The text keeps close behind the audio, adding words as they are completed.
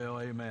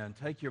amen.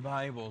 Take your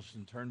Bibles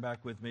and turn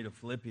back with me to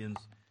Philippians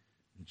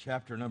in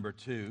chapter number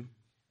 2.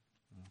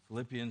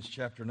 Philippians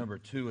chapter number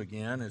 2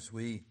 again as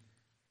we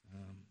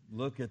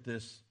look at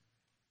this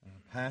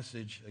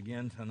passage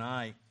again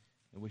tonight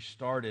that we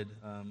started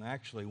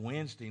actually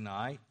Wednesday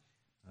night,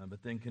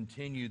 but then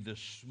continued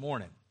this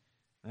morning.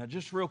 Now,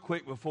 just real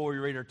quick before we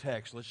read our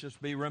text, let's just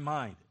be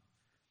reminded.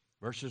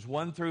 Verses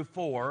 1 through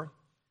 4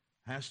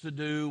 has to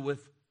do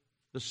with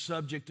the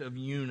subject of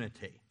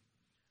unity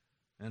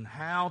and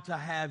how to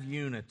have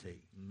unity.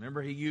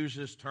 Remember, he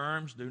uses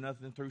terms, do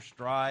nothing through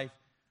strife,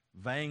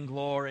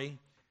 vainglory.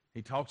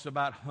 He talks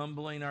about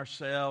humbling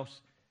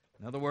ourselves.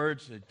 In other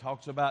words, he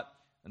talks about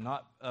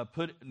not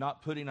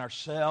putting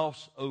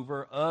ourselves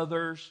over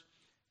others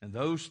and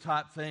those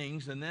type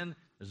things. And then,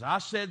 as I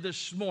said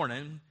this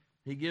morning,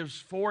 he gives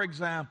 4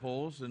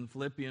 examples in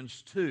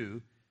Philippians 2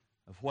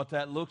 of what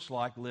that looks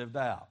like lived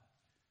out.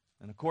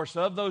 And of course,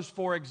 of those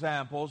 4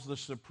 examples, the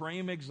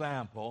supreme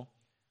example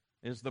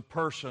is the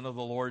person of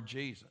the Lord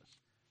Jesus.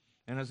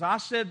 And as I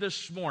said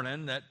this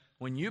morning, that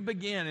when you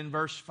begin in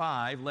verse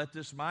 5, let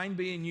this mind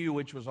be in you,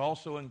 which was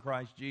also in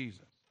Christ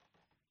Jesus.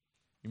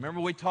 You remember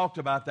we talked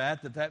about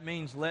that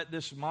means let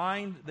this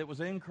mind that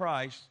was in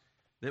Christ,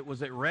 that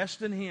was at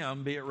rest in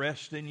Him, be at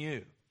rest in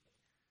you.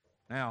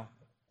 Now,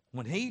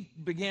 when he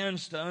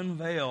begins to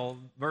unveil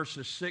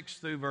verses 6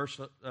 through verse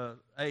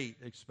 8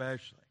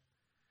 especially,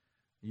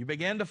 you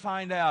begin to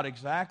find out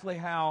exactly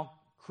how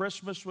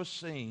Christmas was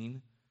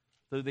seen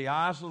through the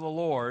eyes of the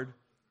Lord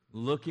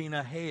looking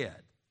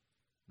ahead.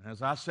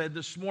 As I said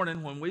this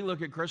morning, when we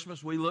look at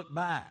Christmas, we look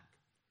back.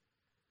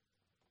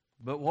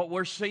 But what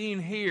we're seeing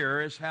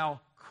here is how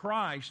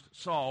Christ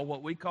saw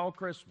what we call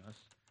Christmas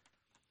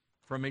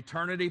from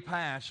eternity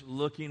past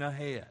looking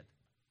ahead.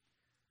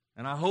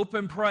 And I hope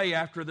and pray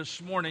after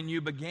this morning you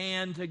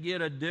began to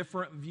get a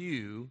different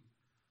view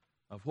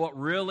of what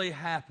really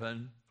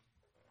happened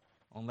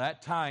on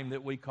that time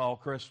that we call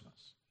Christmas.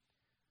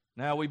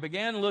 Now, we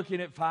began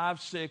looking at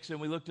 5, 6, and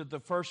we looked at the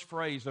first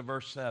phrase of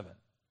verse 7.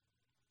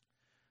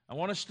 I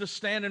want us to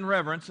stand in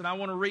reverence, and I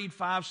want to read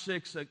 5,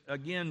 6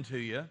 again to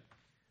you,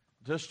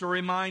 just to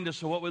remind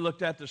us of what we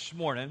looked at this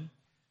morning.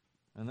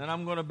 And then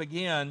I'm going to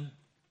begin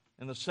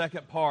in the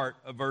second part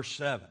of verse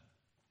 7.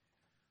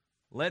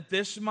 Let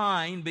this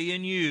mind be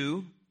in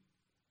you,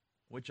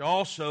 which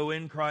also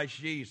in Christ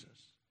Jesus,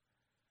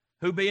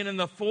 who being in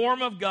the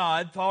form of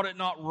God, thought it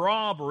not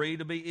robbery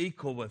to be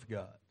equal with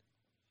God,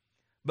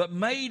 but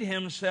made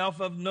himself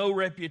of no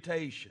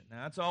reputation.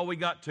 Now, that's all we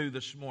got to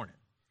this morning.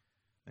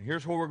 Now,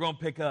 here's where we're going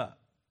to pick up.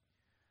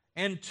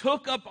 And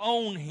took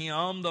upon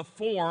him the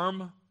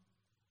form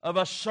of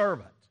a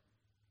servant,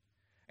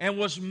 and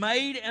was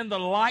made in the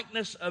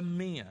likeness of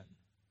men.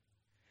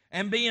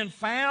 And being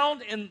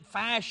found in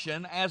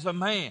fashion as a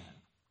man,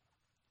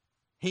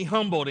 he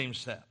humbled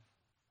himself,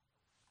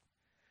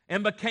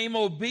 and became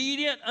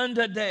obedient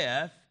unto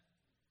death,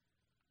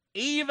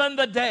 even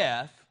the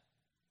death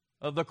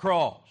of the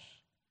cross.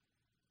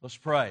 Let's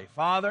pray.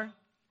 Father,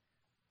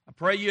 I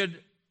pray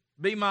you'd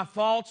be my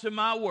thoughts and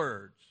my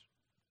words.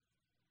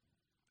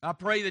 I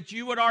pray that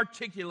you would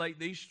articulate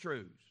these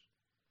truths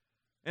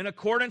in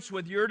accordance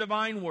with your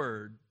divine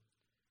word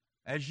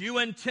as you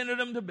intended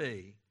them to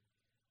be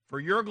for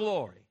your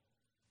glory.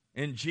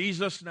 In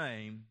Jesus'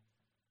 name.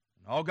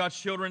 And all God's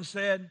children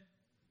said,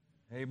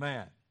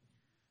 amen.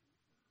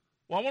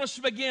 Well, I want us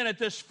to begin at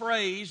this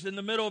phrase in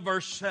the middle of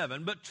verse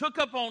 7. But took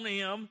upon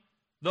him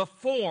the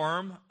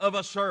form of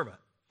a servant.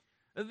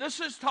 This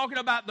is talking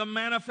about the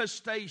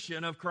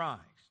manifestation of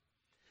Christ.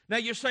 Now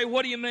you say,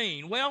 what do you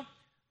mean? Well,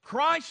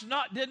 Christ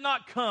did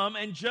not come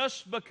and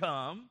just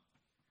become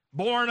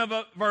born of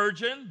a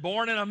virgin,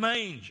 born in a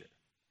manger.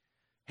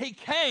 He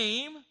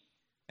came,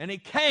 and he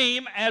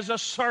came as a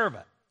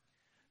servant.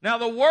 Now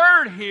the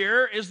word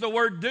here is the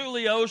word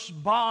doulios,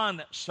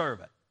 bond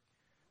servant.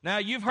 Now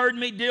you've heard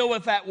me deal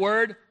with that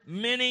word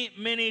many,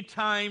 many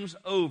times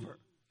over.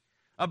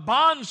 A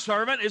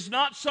bondservant is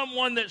not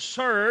someone that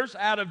serves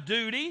out of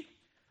duty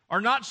or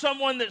not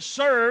someone that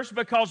serves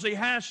because he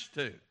has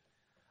to.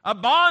 A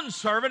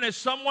bondservant is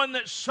someone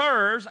that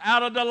serves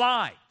out of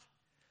delight.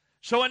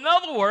 So in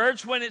other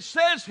words, when it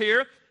says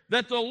here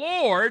that the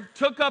Lord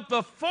took up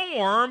the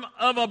form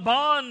of a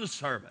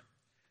bondservant,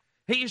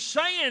 he's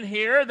saying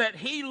here that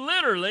he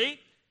literally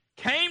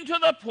came to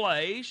the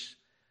place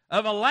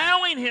of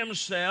allowing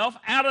himself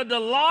out of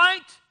delight,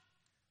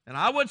 and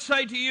I would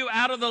say to you,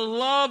 out of the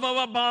love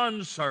of a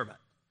bondservant,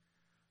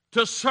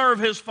 to serve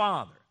his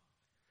Father.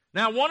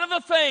 Now, one of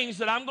the things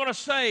that I'm going to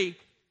say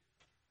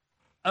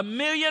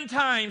 1,000,000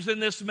 times in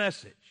this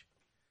message,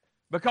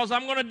 because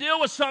I'm going to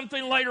deal with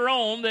something later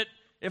on that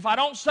if I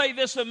don't say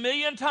this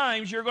 1,000,000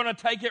 times, you're going to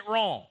take it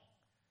wrong.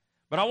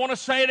 But I want to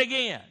say it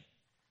again.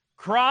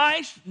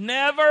 Christ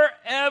never,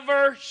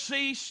 ever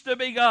ceased to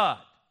be God.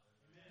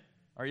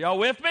 Are y'all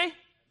with me?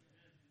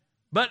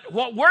 But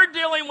what we're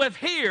dealing with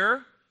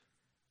here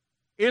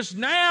is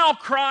now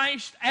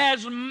Christ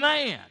as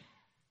man.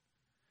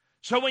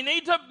 So we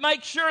need to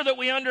make sure that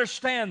we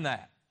understand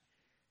that.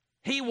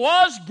 He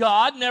was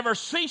God, never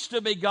ceased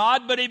to be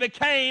God, but he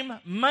became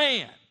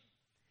man.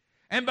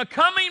 And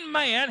becoming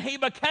man, he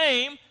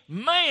became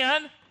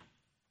man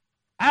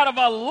out of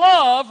a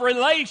love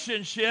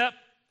relationship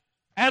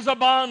as a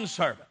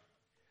bondservant.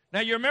 Now,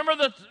 you remember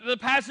the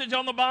passage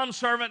on the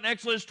bondservant in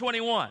Exodus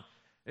 21.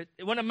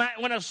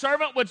 When a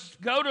servant would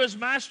go to his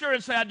master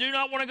and say, I do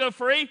not want to go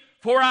free,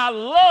 for I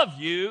love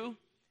you,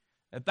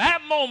 at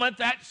that moment,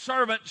 that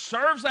servant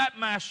serves that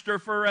master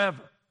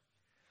forever.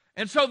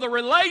 And so the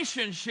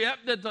relationship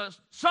that the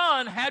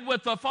Son had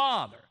with the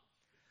Father,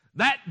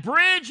 that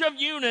bridge of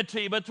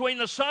unity between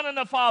the Son and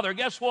the Father,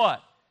 guess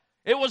what?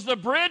 It was the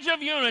bridge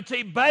of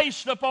unity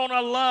based upon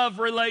a love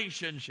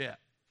relationship.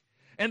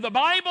 And the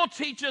Bible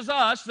teaches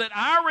us that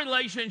our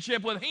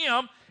relationship with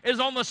Him is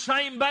on the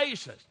same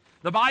basis.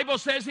 The Bible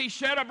says He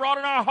shed abroad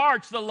in our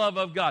hearts the love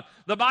of God.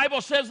 The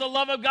Bible says the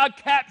love of God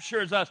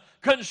captures us,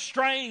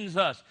 constrains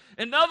us.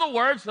 In other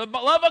words, the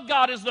love of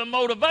God is the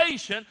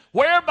motivation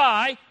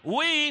whereby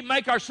we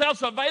make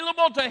ourselves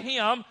available to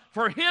Him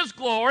for His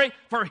glory,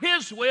 for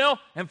His will,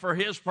 and for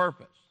His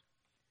purpose.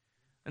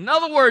 In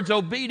other words,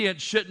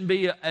 obedience shouldn't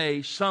be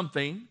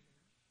something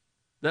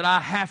that I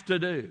have to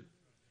do.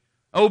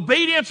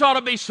 Obedience ought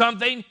to be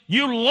something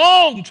you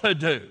long to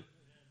do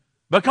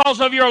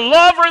because of your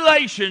love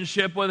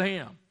relationship with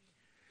Him.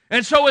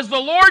 And so as the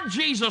Lord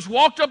Jesus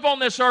walked upon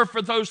this earth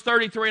for those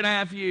 33 and a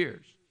half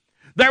years,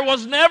 there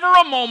was never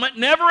a moment,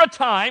 never a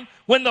time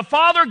when the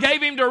Father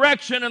gave Him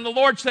direction and the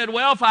Lord said,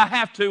 well, if I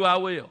have to, I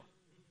will.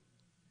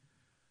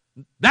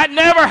 That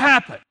never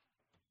happened.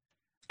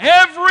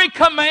 Every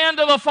command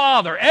of the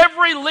Father,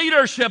 every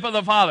leadership of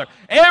the Father,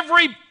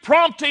 every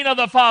prompting of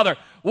the Father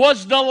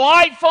was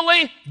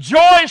delightfully,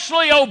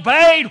 joyously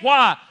obeyed.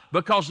 Why?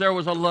 Because there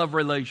was a love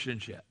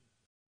relationship.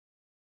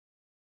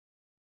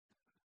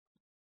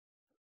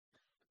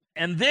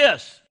 And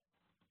this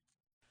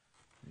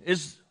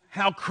is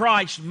how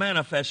Christ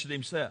manifested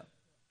Himself.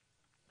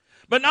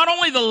 But not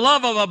only the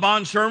love of a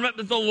bondservant,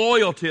 but the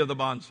loyalty of the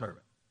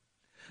bondservant.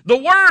 The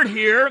word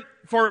here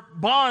for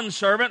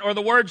bondservant, or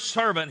the word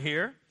servant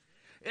here,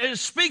 it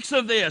speaks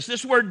of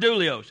this word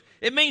doulios.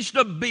 It means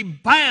to be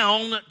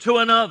bound to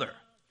another.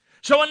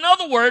 So in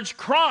other words,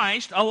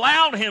 Christ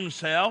allowed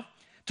Himself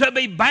to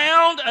be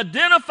bound,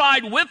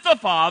 identified with the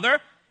Father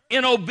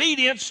in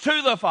obedience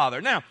to the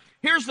Father. Now,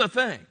 here's the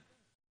thing.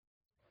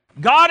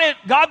 God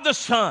the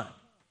Son,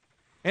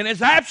 in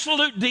His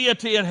absolute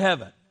deity in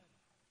heaven,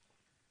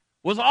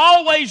 was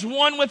always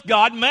one with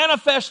God,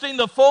 manifesting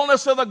the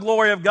fullness of the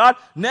glory of God,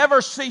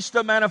 never ceased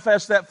to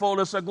manifest that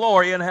fullness of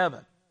glory in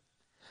heaven.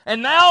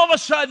 And now all of a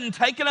sudden,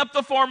 taking up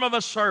the form of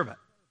a servant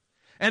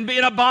and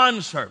being a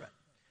bondservant,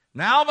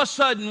 now all of a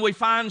sudden we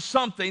find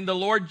something the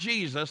Lord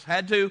Jesus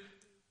had to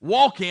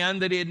walk in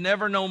that He had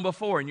never known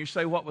before. And you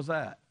say, what was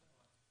that?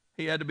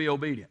 He had to be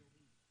obedient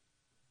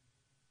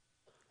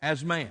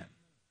as man.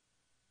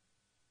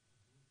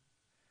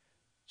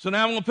 So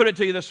now I'm going to put it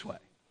to you this way.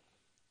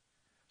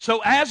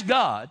 So as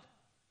God,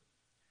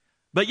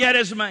 but yet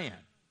as man,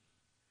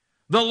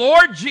 the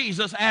Lord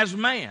Jesus as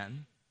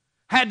man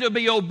had to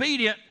be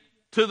obedient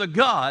to the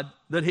God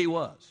that He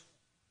was.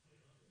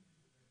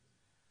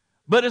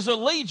 But His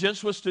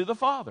allegiance was to the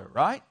Father,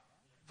 right?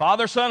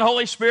 Father, Son,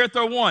 Holy Spirit,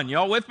 they're one.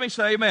 Y'all with me?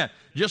 Say amen.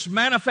 Just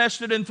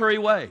manifested in three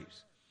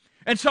ways.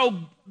 And so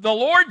the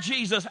Lord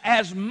Jesus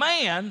as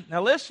man,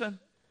 now listen,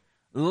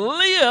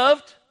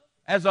 lived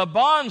as a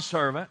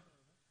bondservant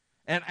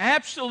and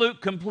absolute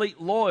complete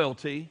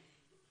loyalty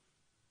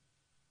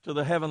to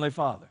the Heavenly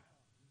Father.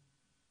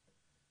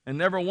 And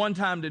never one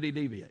time did He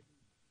deviate.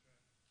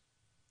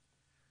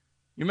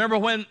 You remember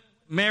when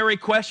Mary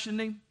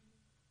questioned Him?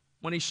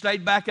 When He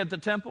stayed back at the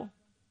temple?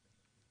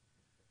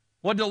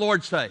 What did the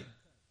Lord say?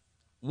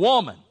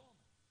 Woman.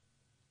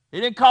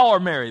 He didn't call her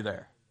Mary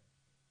there.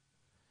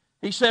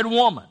 He said,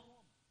 woman.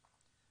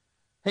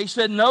 He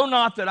said, know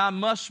not that I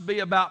must be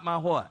about my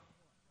what?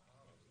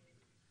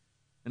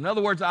 In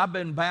other words, I've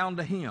been bound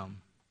to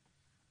Him.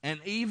 And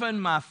even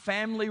my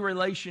family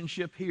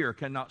relationship here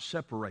cannot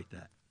separate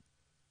that.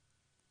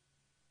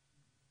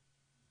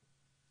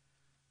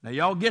 Now,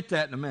 y'all get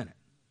that in a minute.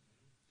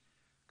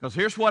 Because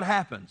here's what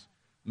happens.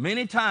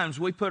 Many times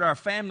we put our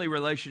family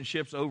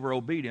relationships over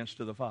obedience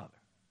to the Father.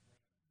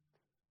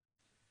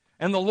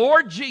 And the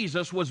Lord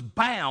Jesus was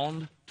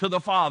bound to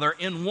the Father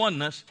in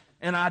oneness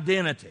and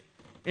identity,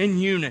 in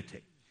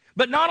unity.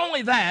 But not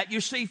only that, you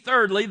see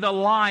thirdly, the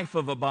life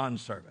of a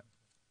bondservant.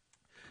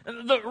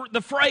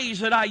 The phrase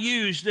that I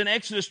used in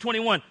Exodus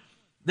 21,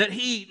 that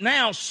He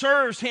now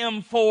serves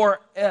Him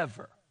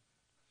forever.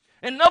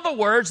 In other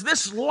words,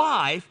 this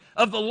life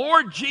of the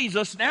Lord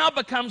Jesus now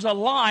becomes a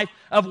life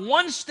of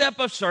one step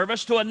of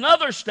service to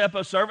another step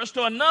of service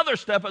to another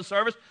step of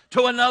service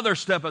to another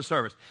step of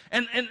service.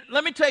 And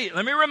let me tell you,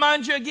 let me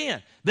remind you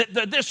again,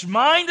 that this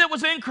mind that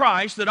was in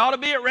Christ that ought to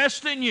be at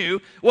rest in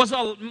you was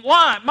a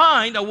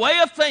mind, a way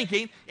of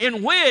thinking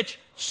in which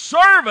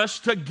service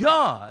to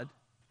God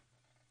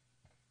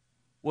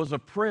was a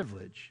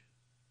privilege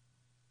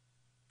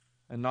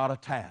and not a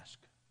task.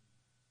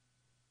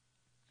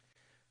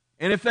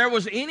 And if there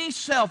was any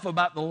self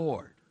about the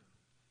Lord,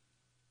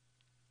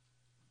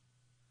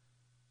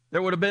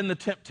 there would have been the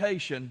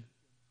temptation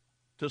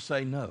to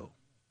say no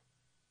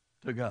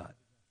to God.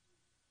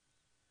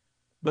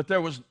 But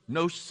there was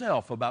no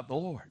self about the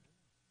Lord.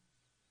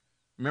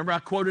 Remember I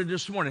quoted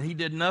this morning, he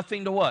did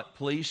nothing to what?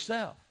 Please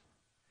self.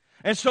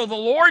 And so the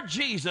Lord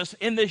Jesus,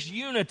 in this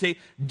unity,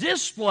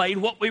 displayed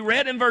what we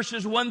read in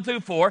verses 1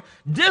 through 4,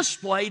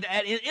 displayed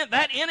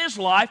that in his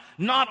life,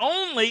 not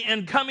only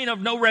in coming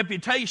of no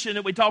reputation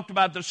that we talked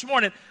about this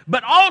morning,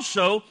 but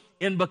also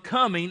in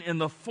becoming in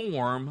the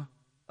form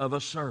of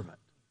a servant.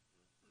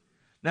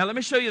 Now let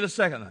me show you the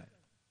second thing.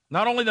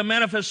 Not only the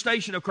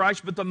manifestation of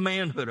Christ, but the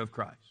manhood of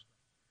Christ.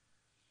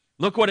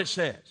 Look what it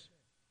says.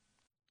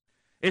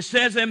 It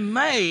says, and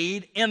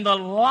made in the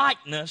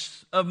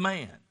likeness of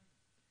man.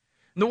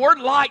 The word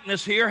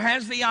likeness here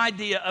has the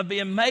idea of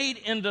being made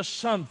into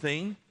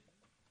something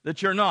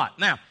that you're not.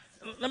 Now,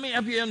 let me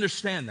help you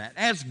understand that.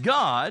 As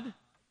God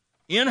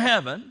in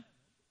heaven,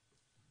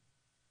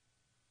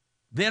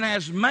 then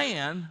as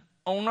man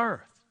on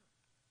earth.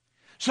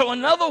 So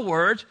in other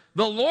words,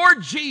 the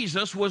Lord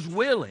Jesus was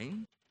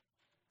willing,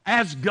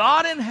 as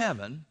God in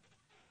heaven,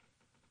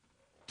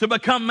 to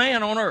become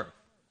man on earth.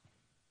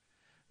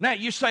 Now,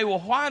 you say, well,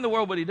 why in the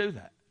world would he do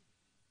that?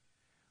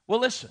 Well,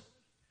 listen.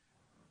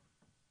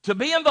 To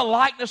be in the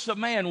likeness of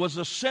man was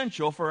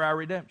essential for our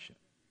redemption.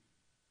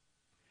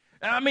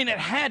 I mean, it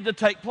had to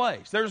take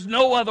place. There's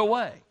no other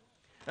way.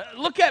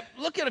 Look at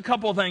a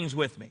couple of things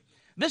with me.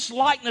 This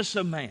likeness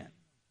of man.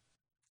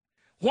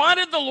 Why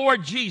did the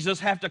Lord Jesus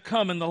have to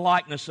come in the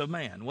likeness of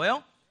man?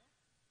 Well,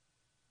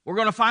 we're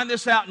going to find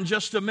this out in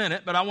just a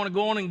minute, but I want to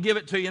go on and give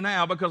it to you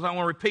now because I want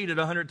to repeat it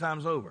 100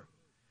 times over.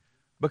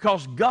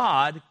 Because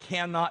God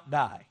cannot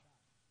die.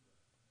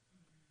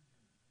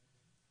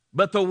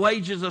 But the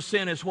wages of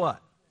sin is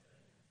what?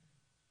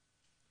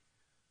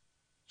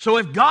 So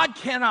if God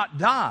cannot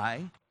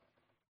die,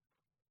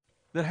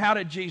 then how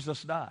did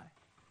Jesus die?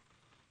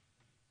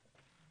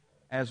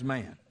 As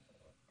man.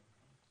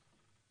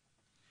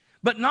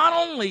 But not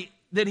only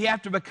did he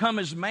have to become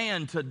as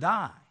man to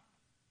die,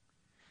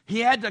 he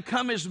had to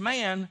come as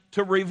man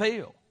to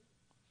reveal.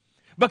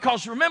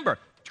 Because remember,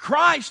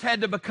 Christ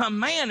had to become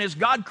man as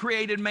God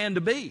created man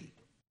to be.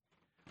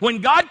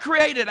 When God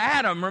created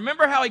Adam,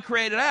 remember how he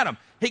created Adam?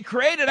 He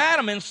created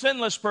Adam in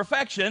sinless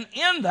perfection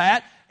in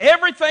that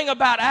everything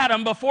about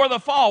Adam before the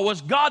fall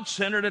was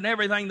God-centered in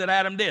everything that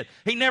Adam did.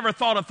 He never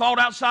thought a thought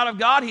outside of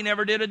God. He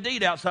never did a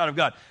deed outside of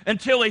God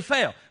until he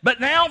fell.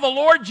 But now the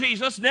Lord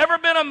Jesus, never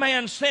been a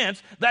man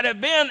since that had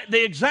been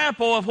the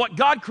example of what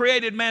God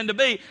created man to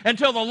be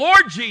until the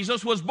Lord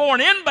Jesus was born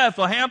in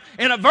Bethlehem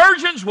in a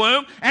virgin's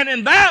womb. And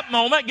in that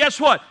moment, guess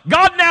what?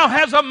 God now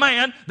has a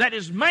man that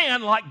is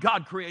man like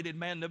God created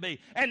man to be.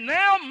 And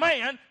now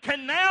man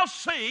can now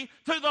see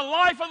through the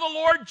life of the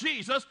Lord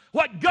Jesus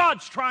what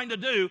God's trying to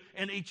do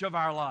in each of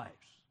our lives.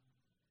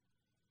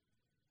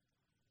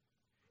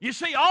 You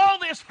see, all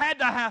this had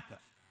to happen.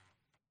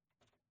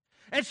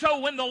 And so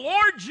when the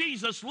Lord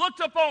Jesus looked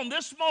upon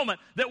this moment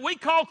that we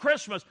call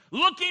Christmas,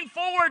 looking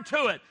forward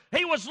to it,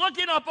 he was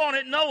looking up on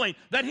it knowing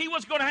that he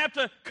was going to have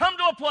to come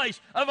to a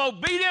place of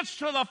obedience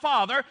to the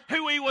Father,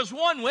 who he was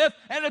one with,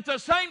 and at the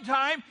same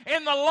time,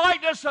 in the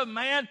likeness of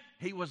man,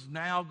 he was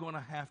now going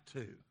to have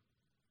to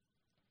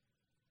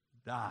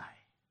die.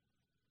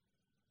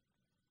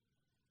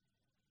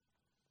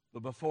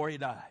 But before he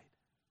died,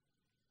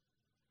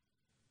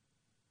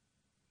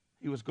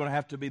 he was going to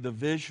have to be the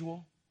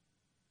visual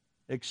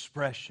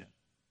expression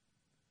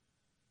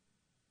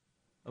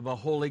of a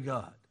holy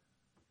God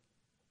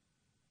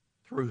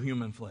through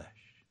human flesh.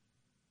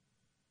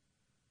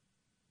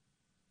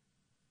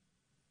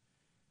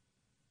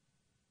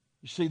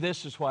 You see,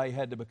 this is why he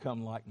had to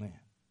become like man.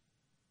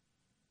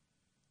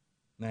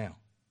 Now,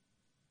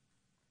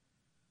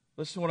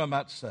 listen to what I'm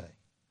about to say.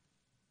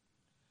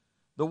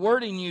 The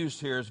wording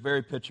used here is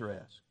very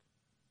picturesque.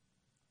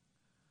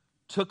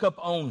 Took up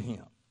on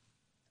him.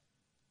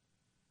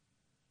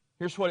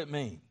 Here's what it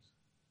means.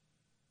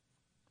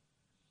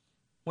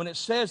 When it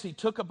says he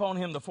took upon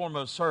him the form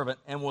of a servant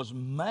and was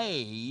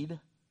made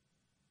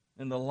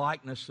in the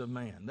likeness of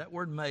man. That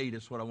word made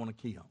is what I want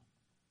to key on.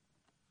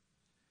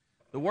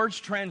 The word's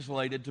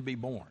translated to be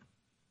born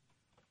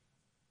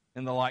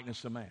in the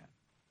likeness of man.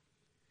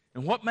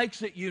 And what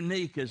makes it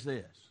unique is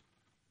this.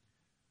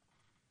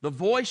 The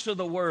voice of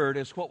the word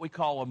is what we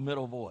call a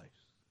middle voice.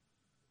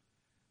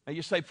 Now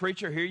you say,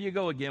 preacher, here you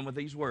go again with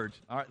these words.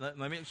 All right,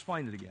 let me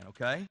explain it again,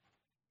 okay?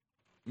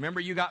 Remember,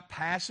 you got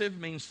passive,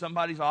 means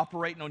somebody's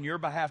operating on your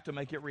behalf to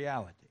make it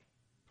reality.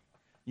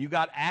 You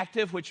got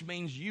active, which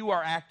means you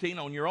are acting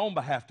on your own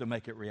behalf to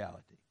make it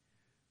reality.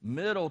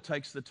 Middle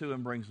takes the two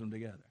and brings them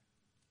together.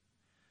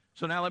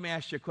 So now let me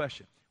ask you a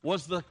question.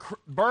 Was the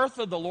birth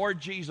of the Lord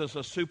Jesus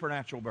a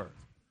supernatural birth?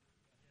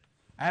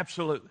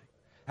 Absolutely.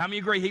 How many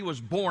agree he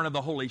was born of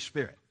the Holy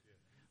Spirit?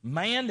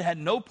 Man had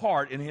no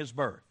part in his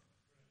birth.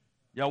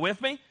 Y'all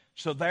with me?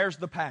 So there's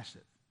the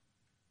passive.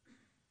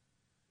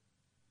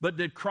 But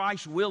did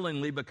Christ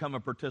willingly become a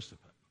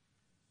participant?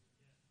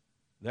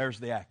 There's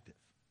the active.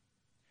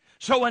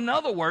 So in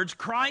other words,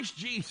 Christ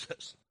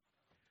Jesus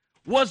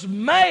was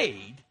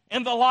made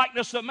in the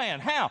likeness of man.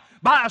 How?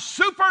 By a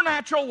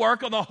supernatural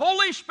work of the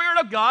Holy Spirit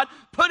of God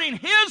putting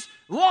His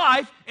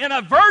life in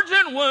a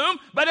virgin womb,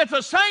 but at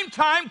the same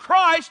time,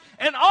 Christ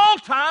in all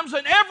times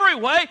and every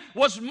way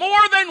was more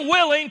than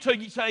willing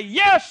to say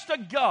yes to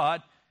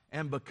God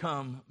and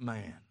become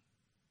man.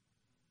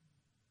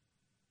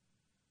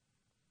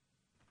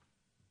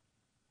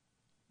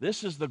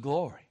 This is the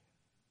glory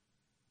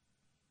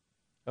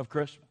of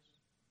Christmas.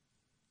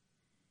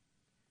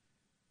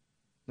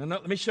 Now,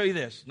 let me show you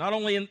this. Not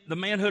only in the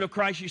manhood of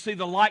Christ, you see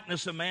the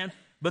likeness of man,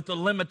 but the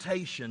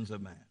limitations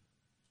of man.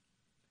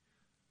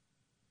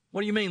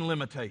 What do you mean,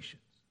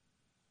 limitations?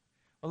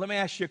 Well, let me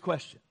ask you a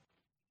question.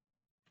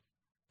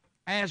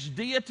 As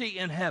deity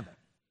in heaven,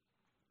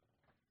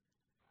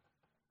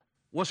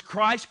 was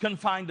Christ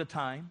confined to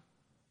time?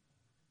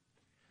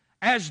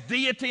 As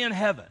deity in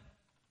heaven,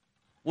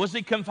 was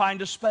He confined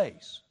to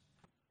space?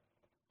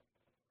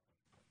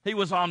 He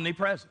was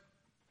omnipresent.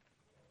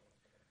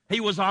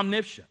 He was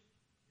omniscient.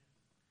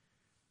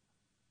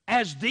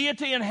 As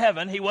deity in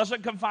heaven, He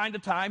wasn't confined to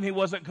time, He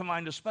wasn't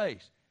confined to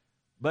space.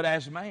 But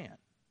as man,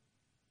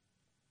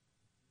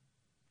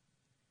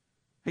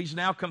 He's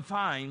now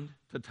confined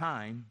to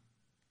time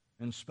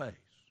and space.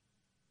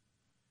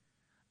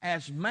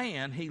 As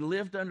man, He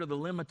lived under the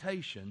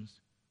limitations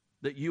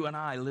that you and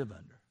I live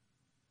under.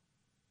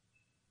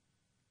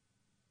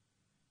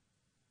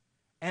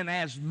 And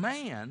as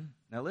man,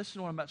 now listen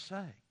to what I'm about to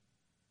say,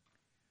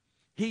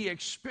 He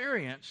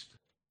experienced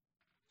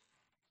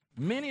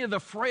many of the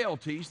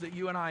frailties that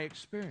you and I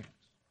experience.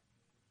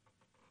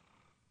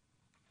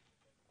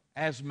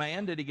 As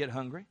man, did He get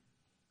hungry?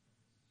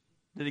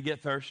 Did He get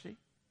thirsty?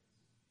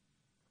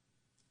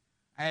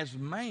 As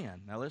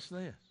man, now listen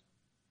to this,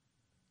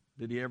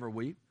 did He ever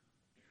weep?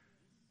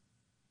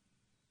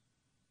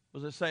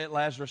 What does it say at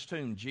Lazarus'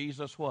 tomb?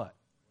 Jesus what?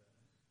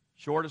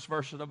 Shortest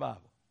verse of the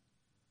Bible.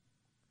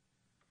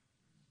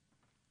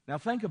 Now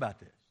think about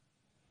this.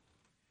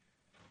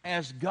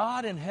 As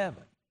God in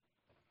heaven,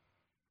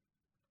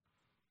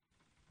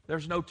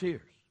 there's no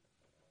tears.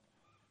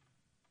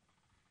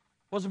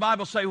 What does the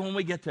Bible say when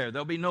we get there?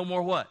 There'll be no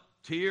more what?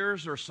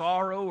 Tears or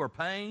sorrow or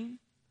pain?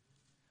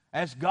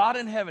 As God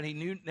in heaven,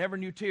 He never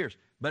knew tears.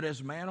 But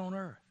as man on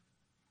earth,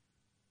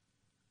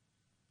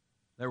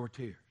 there were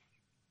tears.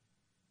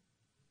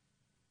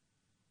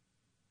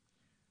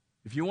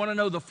 If you want to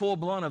know the full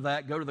blunt of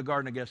that, go to the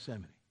Garden of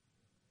Gethsemane.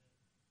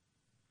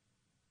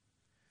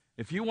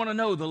 If you want to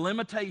know the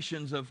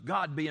limitations of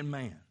God being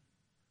man,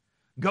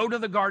 go to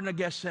the Garden of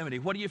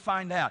Gethsemane. What do you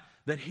find out?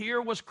 That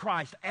here was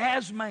Christ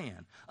as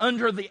man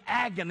under the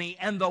agony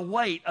and the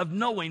weight of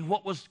knowing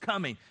what was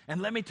coming.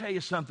 And let me tell you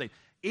something.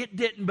 It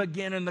didn't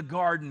begin in the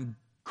garden.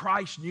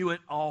 Christ knew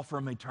it all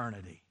from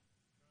eternity.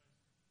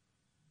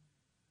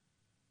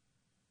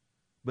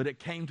 But it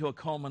came to a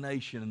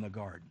culmination in the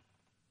garden.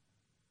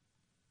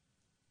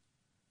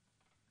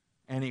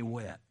 And He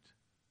wept.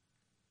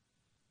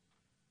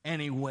 And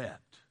He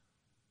wept.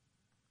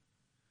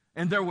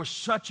 And there was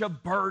such a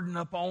burden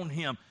upon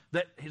Him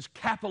that His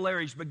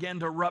capillaries began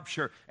to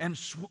rupture and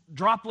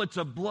droplets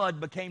of blood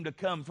began to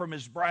come from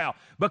His brow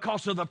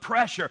because of the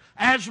pressure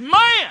as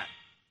man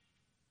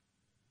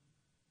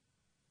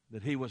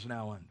that He was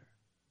now under.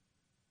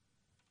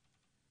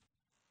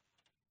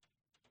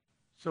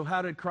 So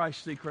how did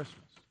Christ see Christmas?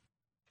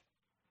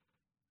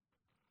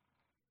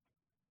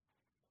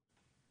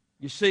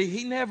 You see,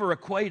 He never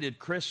equated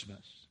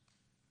Christmas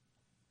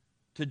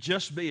to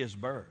just be His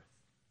birth.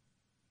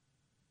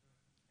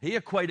 He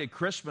equated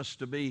Christmas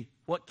to be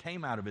what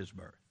came out of His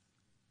birth.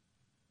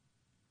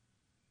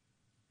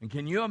 And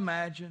can you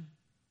imagine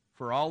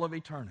for all of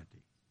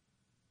eternity,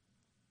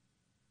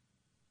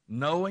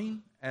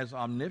 knowing as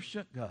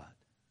omniscient God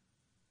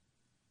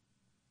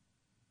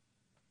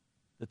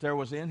that there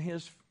was in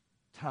His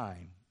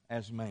time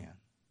as man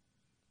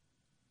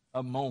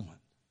a moment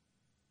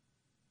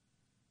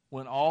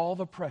when all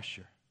the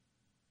pressure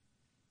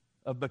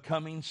of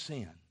becoming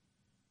sin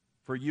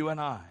for you and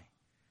I,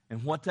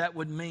 and what that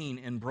would mean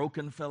in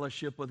broken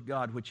fellowship with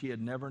God, which He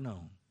had never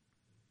known,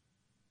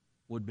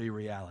 would be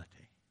reality.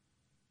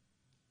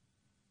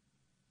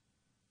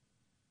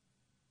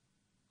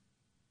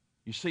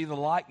 You see the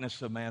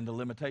likeness of man, the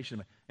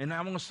limitation of man. And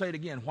I'm going to say it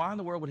again. Why in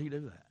the world would He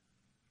do that?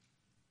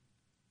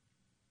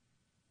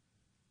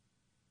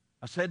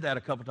 I said that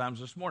a couple times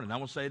this morning. I'm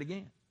going to say it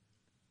again.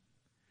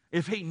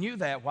 If He knew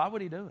that, why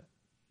would He do it?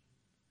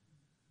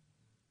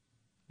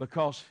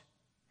 Because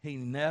He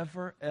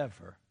never,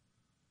 ever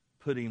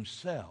put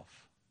Himself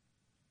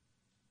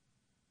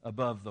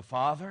above the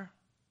Father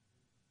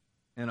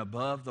and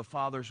above the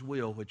Father's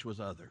will, which was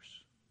others.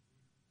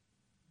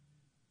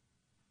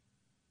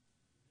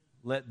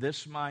 Let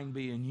this mind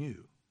be in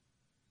you,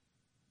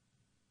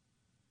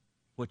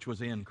 which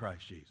was in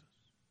Christ Jesus.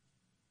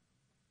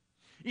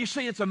 You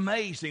see, it's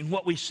amazing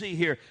what we see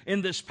here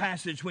in this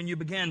passage when you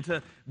begin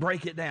to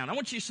break it down. I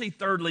want you to see,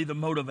 thirdly, the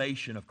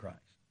motivation of Christ.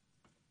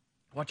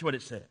 Watch what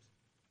it says.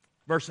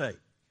 Verse 8.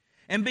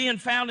 And being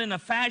found in the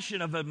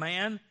fashion of a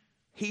man,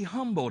 He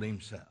humbled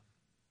Himself.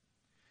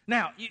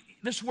 Now,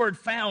 this word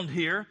found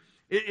here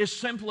is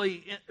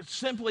simply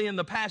in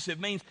the passive,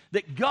 means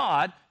that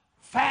God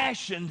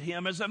fashioned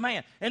him as a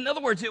man. In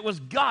other words, it was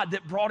God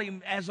that brought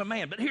him as a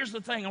man. But here's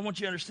the thing I want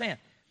you to understand.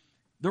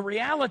 The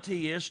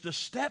reality is to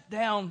step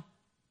down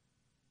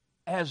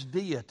as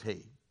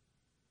deity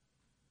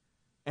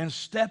and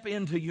step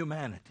into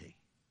humanity.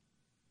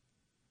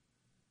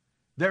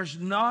 There's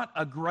not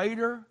a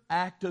greater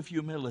act of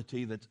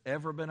humility that's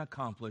ever been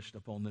accomplished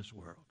upon this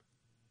world.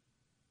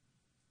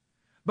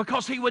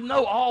 Because he would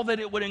know all that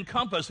it would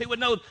encompass. He would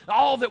know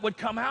all that would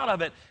come out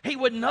of it. He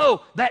would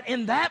know that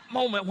in that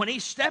moment when he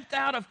stepped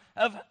out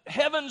of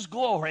heaven's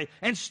glory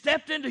and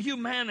stepped into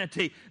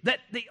humanity, that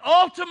the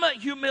ultimate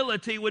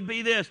humility would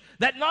be this,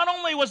 that not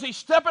only was he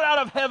stepping out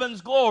of heaven's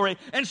glory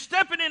and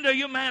stepping into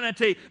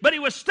humanity, but he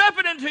was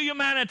stepping into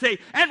humanity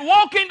and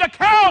walking to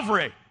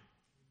Calvary.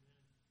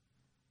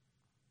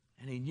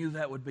 And he knew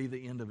that would be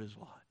the end of his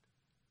lot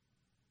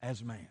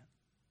as man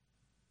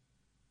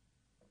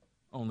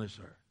on this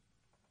earth.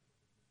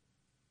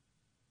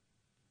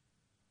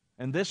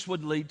 And this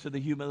would lead to the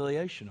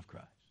humiliation of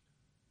Christ.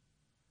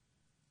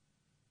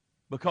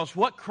 Because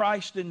what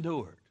Christ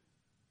endured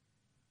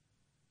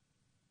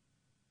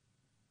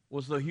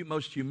was the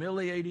most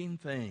humiliating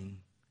thing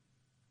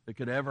that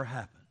could ever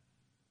happen.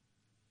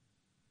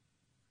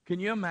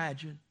 Can you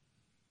imagine?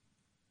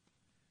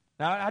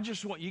 Now, I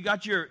just want, you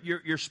got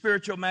your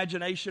spiritual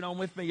imagination on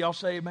with me? Y'all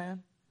say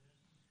amen?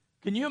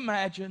 Can you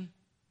imagine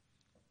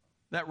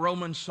that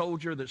Roman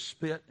soldier that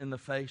spit in the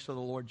face of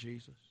the Lord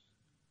Jesus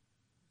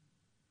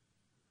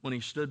when he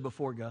stood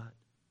before God?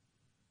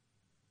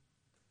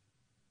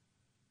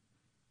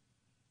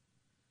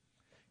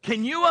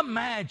 Can you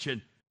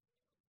imagine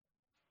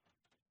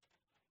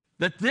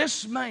that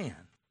this man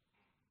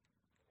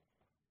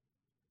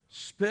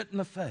spit in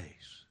the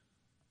face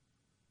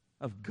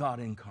of God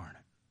incarnate?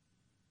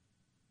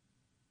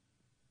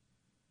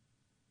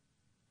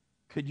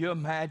 Could you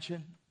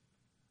imagine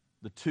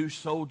the two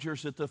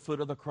soldiers at the foot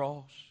of the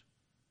cross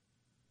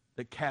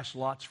that cast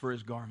lots for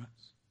his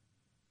garments,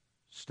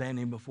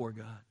 standing before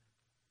God?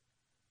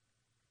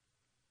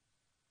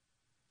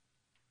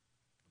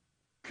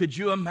 Could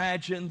you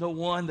imagine the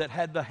one that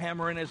had the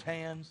hammer in his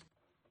hands,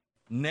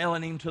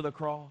 nailing him to the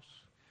cross?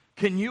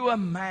 Can you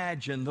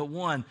imagine the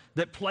one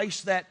that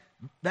placed that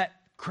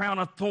crown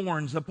of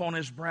thorns upon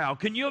his brow?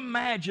 Can you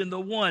imagine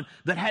the one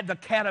that had the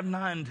cat of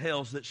nine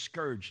tails that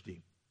scourged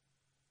him?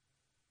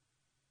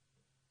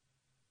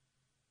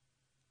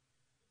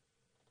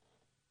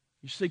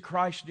 You see,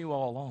 Christ knew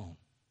all along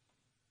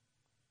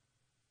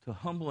to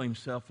humble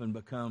himself and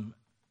become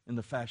in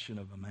the fashion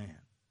of a man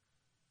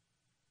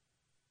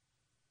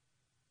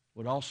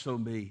would also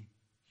be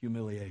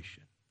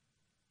humiliation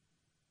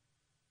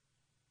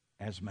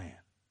as man.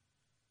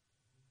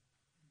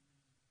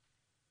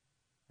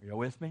 Are you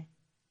with me?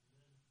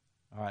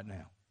 All right,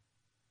 now.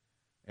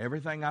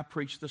 Everything I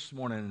preached this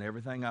morning and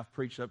everything I've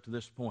preached up to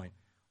this point,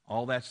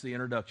 all that's the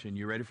introduction.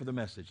 You ready for the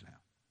message now?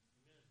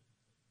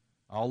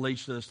 All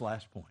leads to this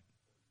last point,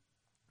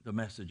 the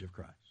message of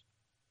Christ.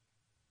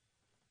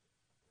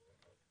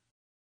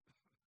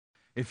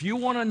 If you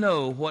want to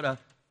know what a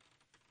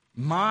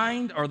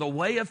mind or the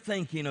way of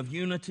thinking of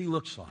unity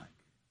looks like,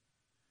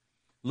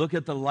 look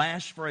at the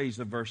last phrase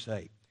of verse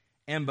 8.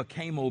 And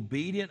became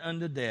obedient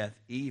unto death,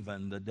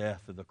 even the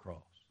death of the cross.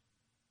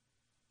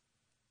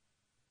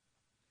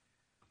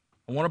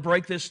 I want to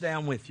break this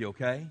down with you,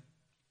 okay?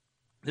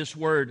 This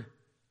word,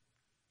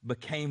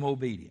 became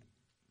obedient.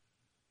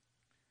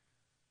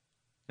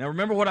 Now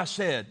remember what I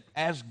said.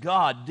 As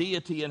God,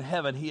 deity in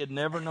heaven, he had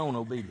never known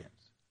obedience.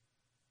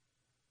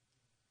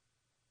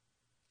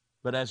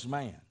 But as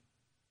man,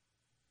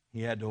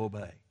 he had to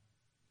obey.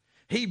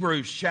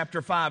 Hebrews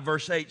chapter 5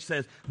 verse 8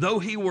 says, though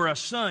he were a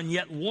son,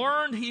 yet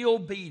learned he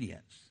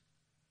obedience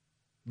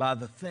by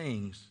the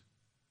things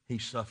he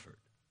suffered.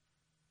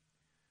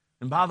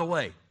 And by the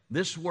way,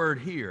 this word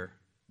here,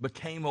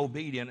 became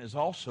obedient, is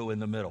also in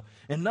the middle.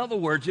 In other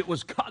words, it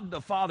was God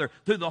the Father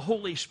through the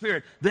Holy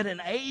Spirit that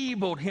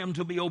enabled him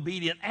to be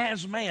obedient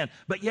as man.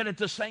 But yet at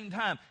the same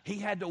time, he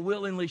had to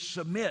willingly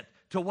submit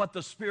to what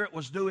the Spirit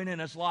was doing in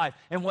his life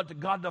and what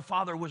God the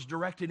Father was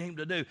directing him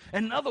to do.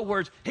 In other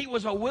words, he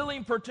was a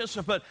willing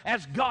participant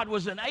as God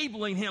was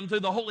enabling him through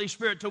the Holy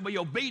Spirit to be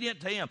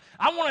obedient to him.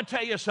 I want to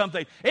tell you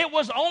something. It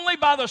was only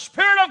by the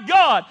Spirit of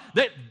God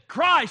that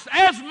Christ,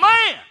 as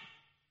man,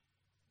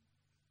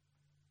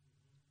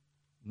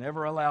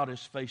 never allowed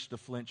his face to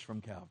flinch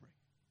from Calvary.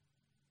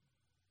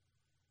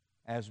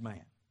 As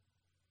man.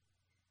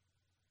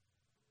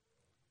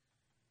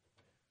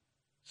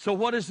 So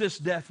what does this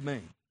death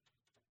mean?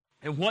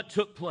 And what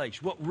took place?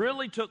 What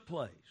really took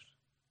place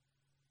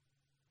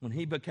when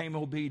he became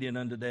obedient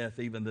unto death,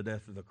 even the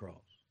death of the cross?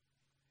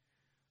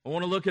 I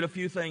want to look at a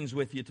few things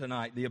with you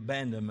tonight. The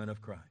abandonment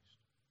of Christ.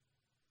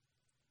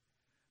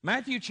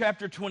 Matthew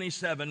chapter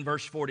 27,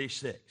 verse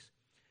 46.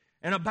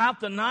 And about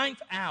the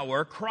 9th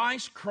hour,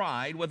 Christ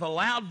cried with a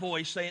loud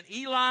voice, saying,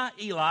 Eli,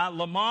 Eli,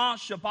 lama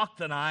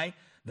sabachthani.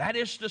 That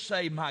is to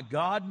say, my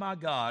God,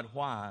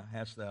 why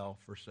hast thou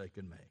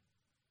forsaken me?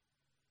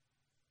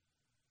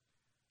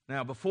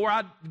 Now, before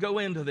I go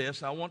into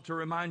this, I want to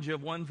remind you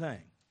of one thing.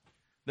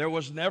 There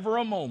was never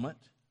a moment,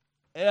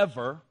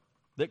 ever,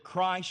 that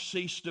Christ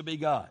ceased to be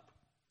God.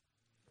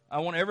 I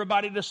want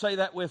everybody to say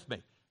that with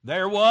me.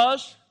 There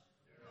was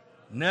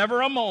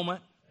never a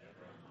moment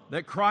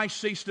that Christ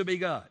ceased to be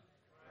God.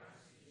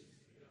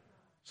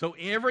 So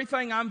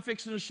everything I'm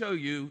fixing to show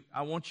you,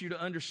 I want you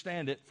to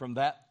understand it from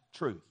that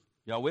truth.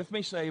 Y'all with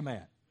me? Say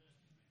amen.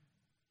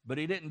 But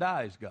he didn't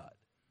die as God.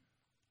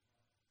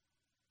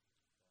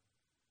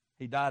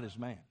 He died as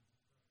man.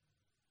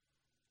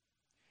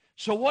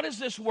 So what does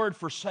this word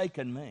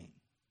forsaken mean?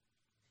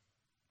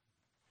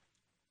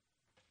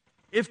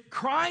 If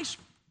Christ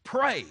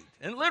prayed,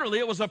 and literally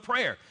it was a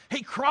prayer,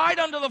 he cried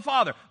unto the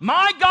Father,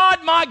 my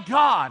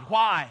God,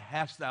 why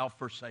hast thou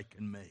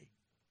forsaken me?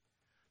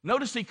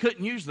 Notice he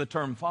couldn't use the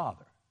term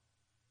Father.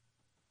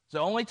 It's the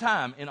only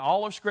time in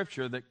all of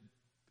Scripture that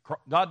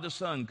God the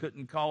Son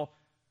couldn't call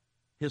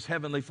his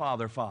heavenly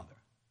Father, Father.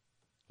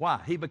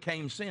 Why? He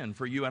became sin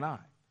for you and I.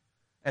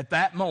 At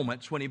that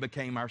moment's when he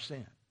became our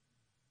sin.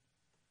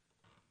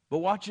 But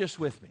watch this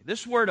with me.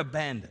 This word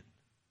abandon.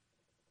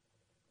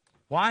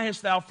 Why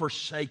hast thou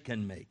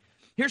forsaken me?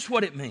 Here's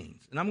what it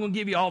means, and I'm going to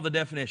give you all the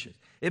definitions.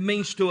 It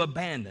means to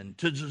abandon,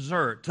 to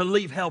desert, to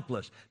leave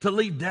helpless, to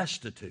leave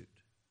destitute.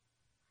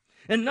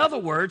 In other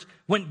words,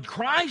 when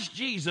Christ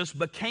Jesus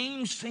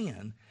became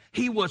sin,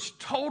 he was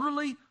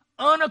totally,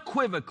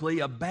 unequivocally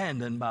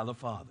abandoned by the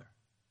Father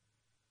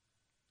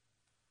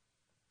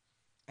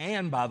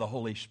and by the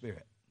Holy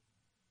Spirit.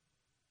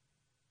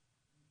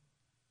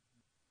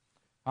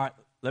 All right,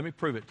 let me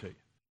prove it to you.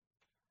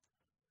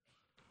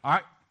 All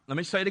right, let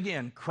me say it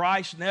again.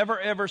 Christ never,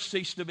 ever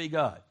ceased to be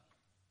God.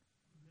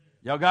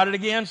 Y'all got it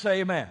again? Say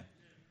amen.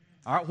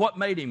 All right, what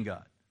made him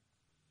God?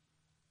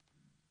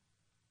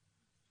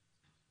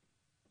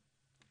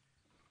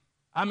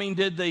 I mean,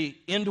 did the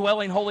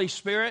indwelling Holy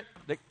Spirit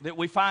that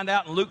we find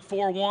out in Luke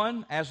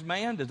 4:1 as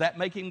man, does that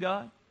make him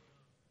God?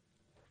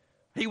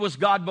 He was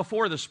God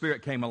before the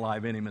Spirit came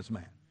alive in him as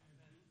man.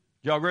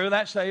 Do y'all agree with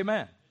that? Say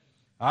amen.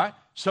 All right,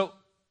 so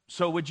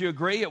would you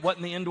agree it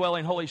wasn't the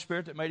indwelling Holy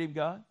Spirit that made him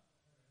God?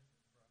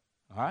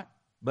 All right,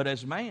 but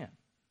as man,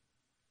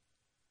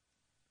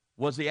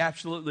 was he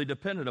absolutely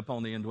dependent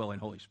upon the indwelling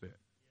Holy Spirit?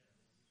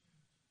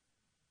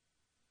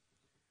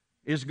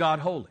 Is God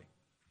holy?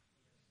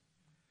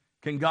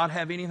 Can God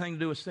have anything to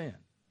do with sin?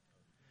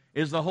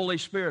 Is the Holy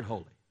Spirit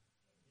holy?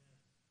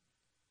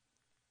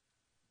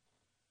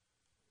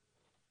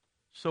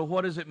 So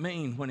what does it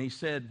mean when he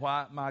said,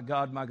 why, my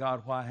God,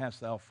 why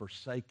hast thou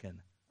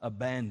forsaken,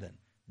 abandoned,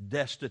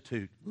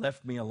 destitute,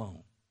 left me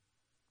alone?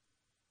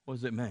 What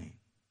does it mean?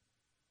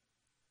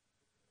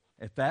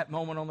 At that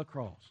moment on the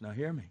cross, now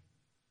hear me,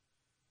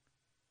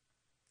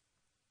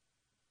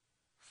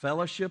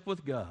 fellowship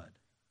with God.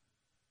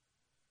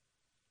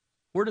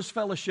 Where does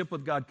fellowship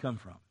with God come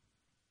from?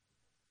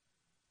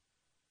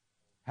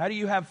 How do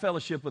you have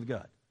fellowship with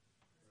God?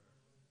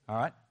 All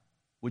right.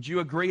 Would you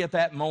agree at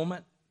that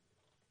moment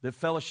that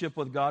fellowship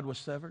with God was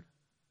severed?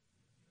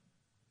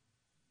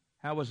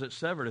 How was it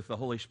severed if the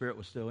Holy Spirit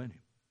was still in him?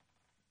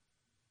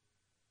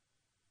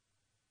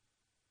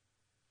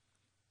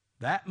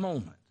 That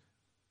moment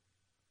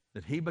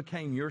that he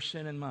became your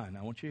sin and mine,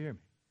 I want you to hear me,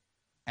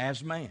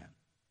 as man.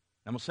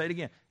 I'm going to say it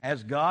again.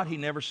 As God, he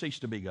never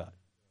ceased to be God.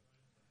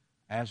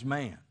 As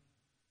man,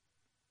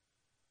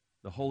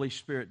 the Holy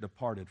Spirit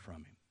departed from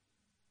him.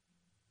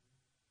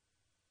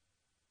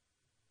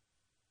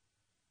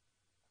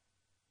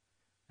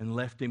 And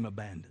left him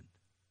abandoned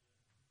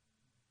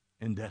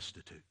and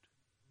destitute.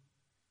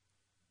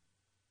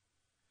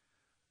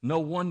 No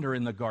wonder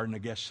in the Garden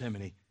of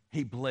Gethsemane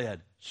he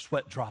bled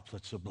sweat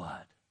droplets of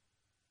blood.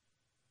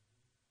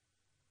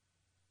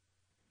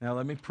 Now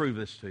let me prove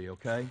this to you,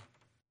 okay?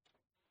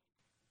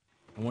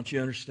 I want you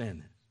to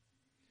understand this.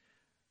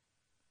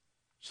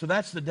 So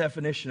that's the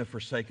definition of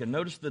forsaken.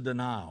 Notice the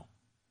denial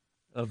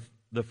of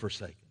the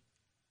forsaken.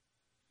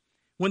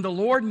 When the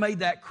Lord made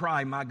that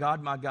cry, my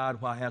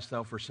God, why hast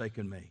thou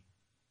forsaken me?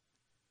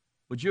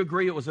 Would you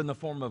agree it was in the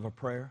form of a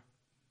prayer?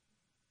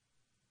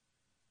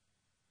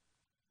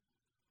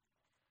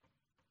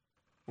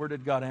 Where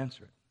did God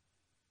answer it?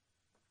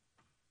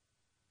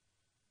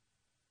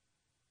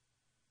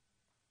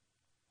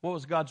 What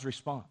was God's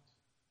response?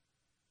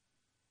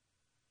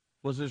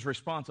 Was his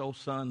response, oh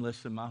son,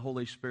 listen, my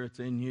Holy Spirit's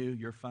in you,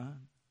 you're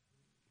fine?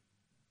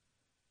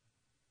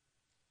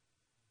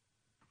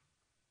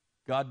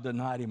 God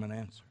denied him an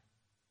answer.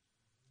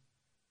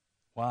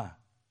 Why?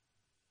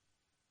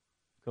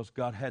 Because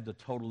God had to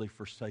totally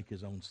forsake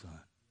his own son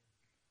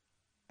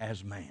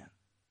as man.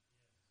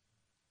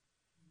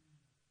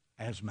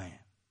 As man.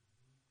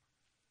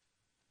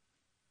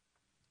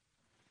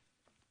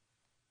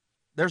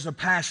 There's a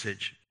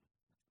passage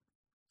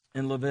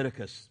in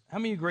Leviticus. How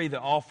many agree that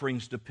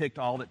offerings depict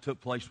all that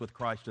took place with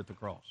Christ at the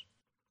cross?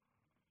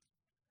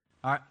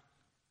 All right.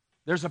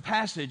 There's a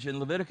passage in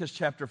Leviticus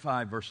chapter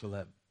 5, verse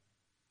 11.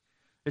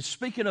 It's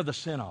speaking of the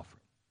sin offering.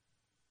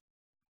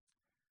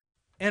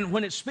 And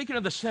when it's speaking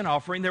of the sin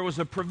offering, there was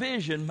a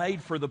provision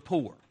made for the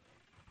poor.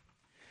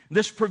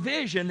 This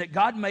provision that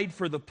God made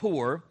for the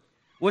poor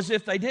was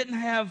if they didn't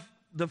have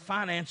the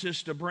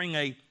finances to bring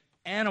an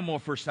animal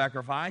for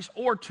sacrifice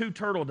or 2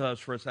 turtle doves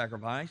for a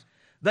sacrifice,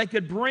 they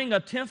could bring a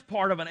 10th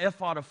part of an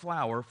ephod of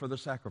flour for the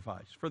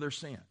sacrifice, for their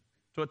sin,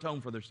 to atone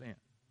for their sin.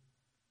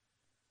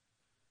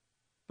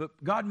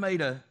 But God made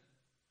a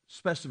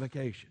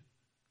specification.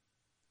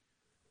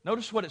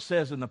 Notice what it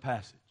says in the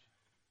passage,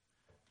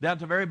 down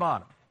to the very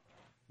bottom.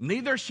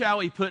 Neither shall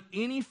he put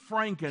any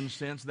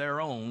frankincense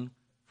thereon,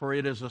 for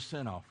it is a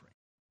sin offering.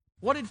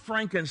 What did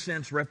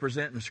frankincense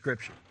represent in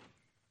Scripture?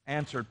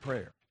 Answered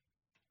prayer.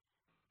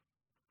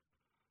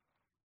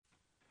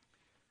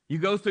 You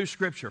go through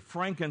Scripture,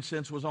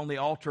 frankincense was on the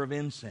altar of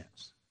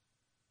incense,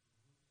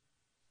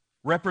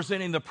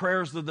 representing the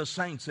prayers of the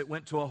saints that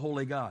went to a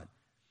holy God.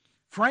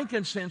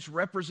 Frankincense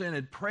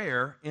represented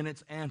prayer in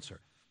its answer.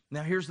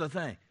 Now here's the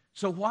thing.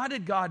 So why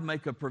did God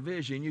make a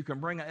provision? You can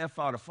bring an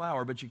ephod of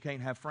flour, but you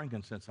can't have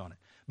frankincense on it.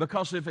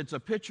 Because if it's a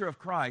picture of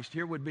Christ,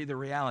 here would be the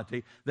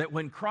reality that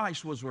when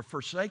Christ was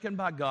forsaken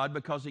by God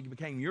because he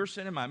became your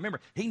sin and mine,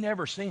 remember, he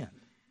never sinned.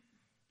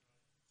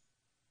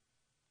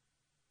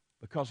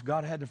 Because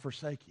God had to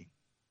forsake him.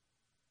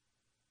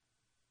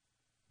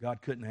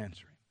 God couldn't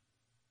answer him.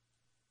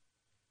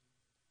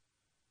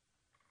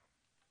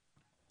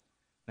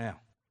 Now,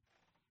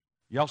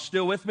 y'all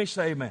still with me?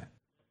 Say amen.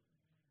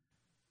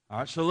 All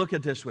right, so look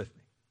at this with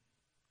me.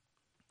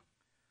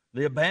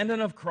 The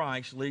abandon of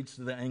Christ leads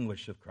to the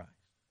anguish of Christ.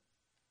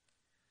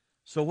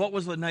 So what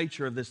was the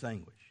nature of this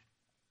anguish?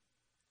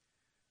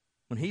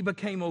 When he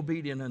became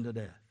obedient unto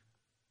death,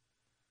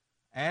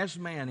 as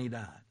man he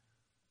died.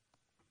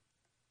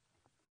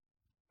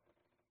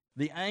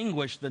 The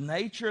anguish, the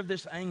nature of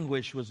this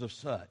anguish was of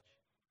such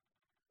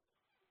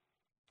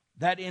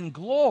that in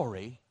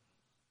glory,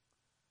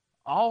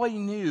 all he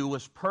knew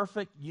was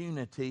perfect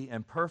unity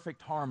and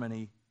perfect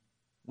harmony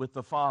with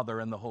the Father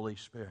and the Holy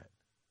Spirit.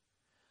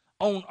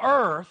 On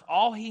earth,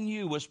 all he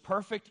knew was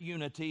perfect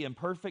unity and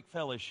perfect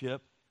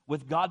fellowship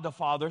with God the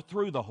Father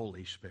through the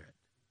Holy Spirit.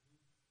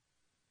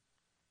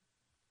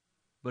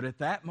 But at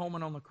that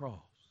moment on the cross,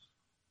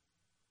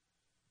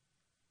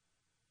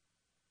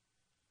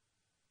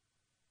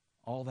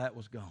 all that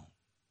was gone.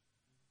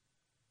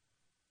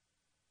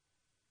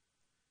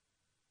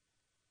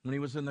 When he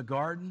was in the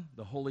garden,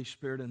 the Holy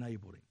Spirit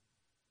enabled him.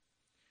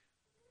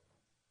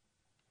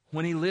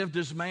 When he lived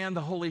as man,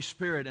 the Holy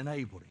Spirit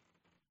enabled him.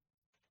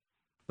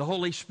 The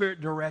Holy Spirit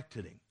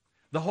directed him.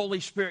 The Holy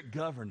Spirit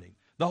governed him.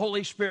 The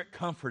Holy Spirit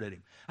comforted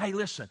him. Hey,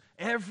 listen,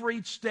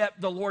 every step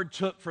the Lord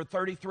took for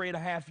 33 and a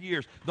half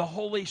years, the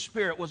Holy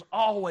Spirit was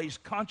always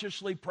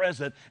consciously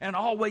present and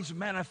always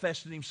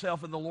manifested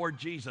himself in the Lord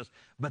Jesus.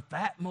 But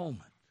that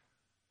moment,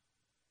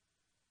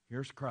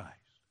 here's Christ.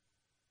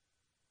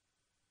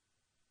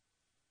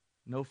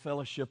 No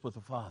fellowship with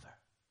the Father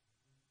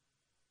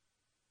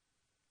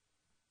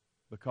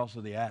because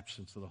of the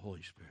absence of the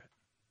Holy Spirit.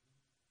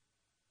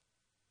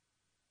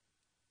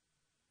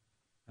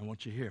 I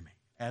want you to hear me.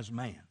 As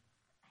man.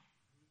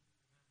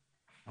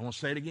 I want to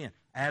say it again.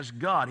 As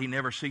God, he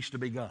never ceased to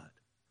be God.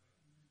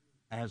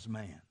 As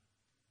man.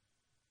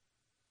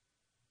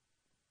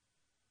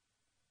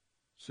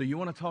 So you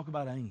want to talk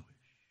about anguish.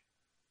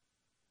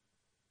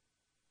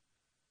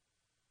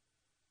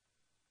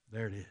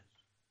 There it is.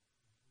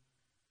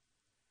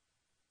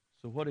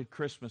 So what did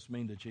Christmas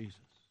mean to Jesus?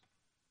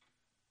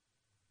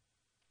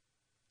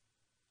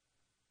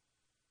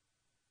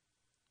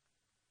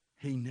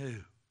 He knew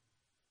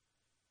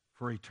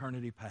for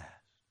eternity past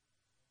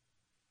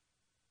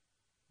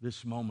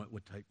this moment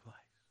would take place.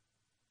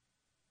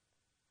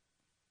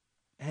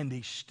 And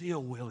he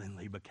still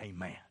willingly became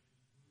man.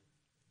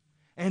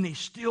 And he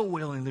still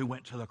willingly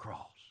went to the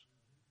cross.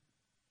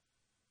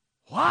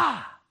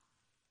 Why?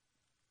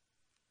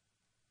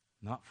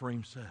 Not for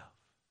himself.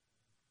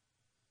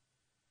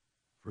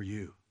 For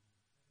you.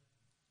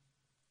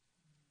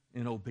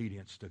 In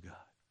obedience to God.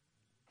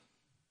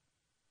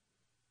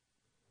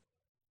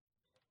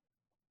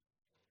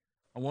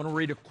 I want to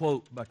read a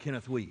quote by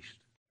Kenneth Wiest.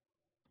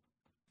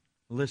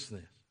 Listen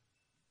to this.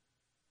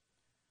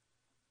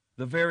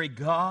 The very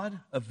God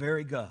of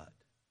very God,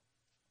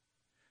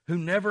 who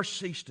never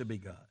ceased to be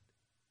God,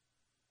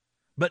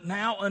 but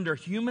now under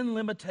human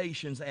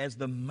limitations as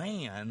the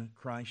man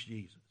Christ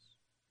Jesus,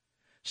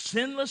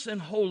 sinless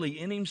and holy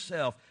in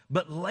himself,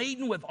 but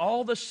laden with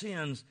all the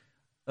sins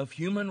of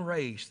human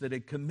race that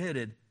had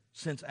committed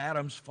since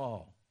Adam's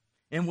fall,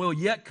 and will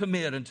yet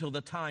commit until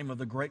the time of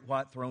the great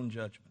white throne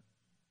judgment.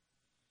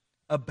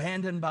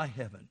 Abandoned by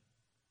heaven,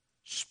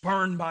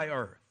 spurned by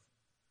earth,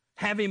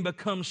 having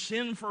become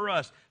sin for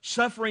us,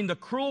 suffering the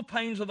cruel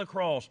pains of the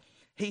cross,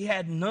 he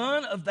had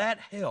none of that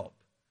help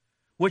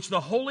which the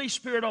Holy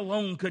Spirit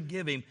alone could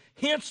give him.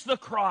 Hence the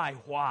cry,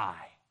 why?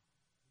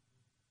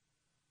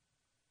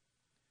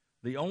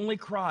 The only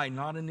cry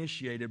not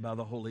initiated by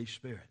the Holy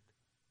Spirit.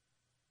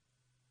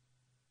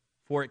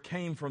 For it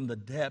came from the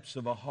depths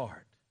of a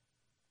heart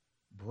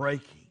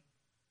breaking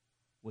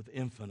with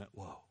infinite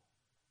woe.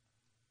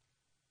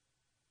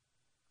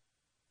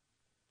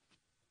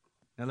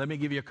 Now let me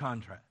give you a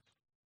contrast.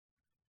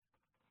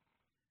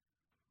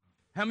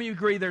 How many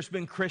agree there's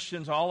been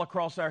Christians all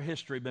across our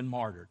history been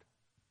martyred?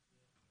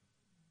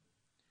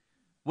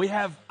 We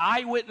have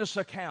eyewitness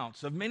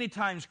accounts of many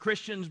times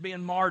Christians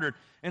being martyred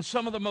in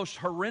some of the most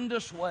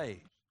horrendous ways.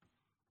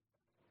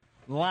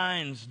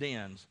 Lions'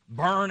 dens,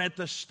 burn at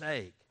the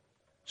stake,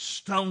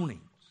 stonings.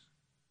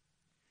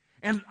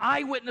 And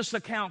eyewitness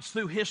accounts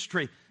through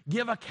history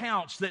give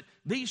accounts that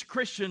these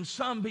Christians,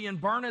 some being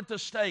burned at the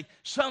stake,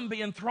 some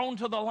being thrown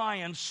to the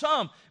lions,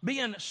 some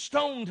being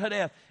stoned to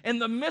death. In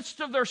the midst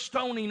of their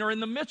stoning, or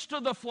in the midst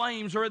of the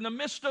flames, or in the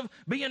midst of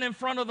being in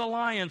front of the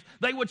lions,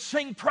 they would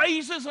sing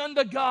praises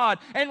unto God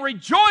and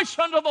rejoice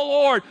unto the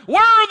Lord.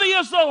 Worthy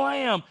is the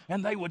Lamb.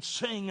 And they would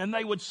sing, and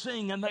they would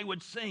sing, and they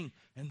would sing,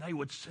 and they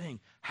would sing.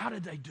 How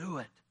did they do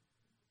it?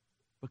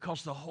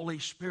 Because the Holy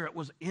Spirit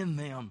was in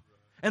them.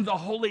 And the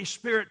Holy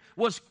Spirit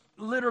was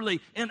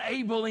literally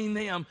enabling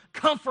them,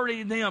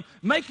 comforting them,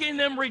 making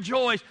them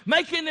rejoice,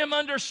 making them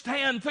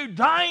understand through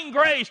dying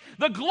grace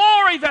the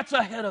glory that's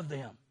ahead of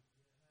them.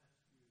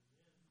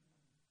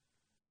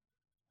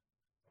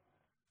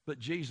 But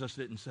Jesus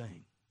didn't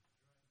sing.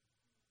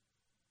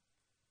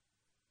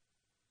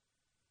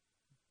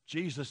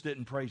 Jesus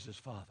didn't praise his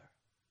Father.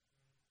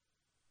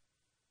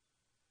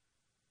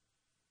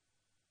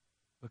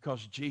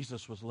 Because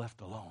Jesus was left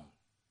alone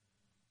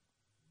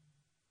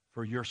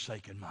for your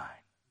sake and mine.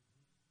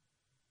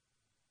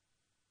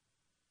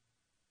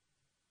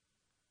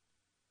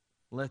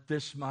 Let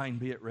this mind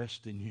be at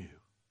rest in you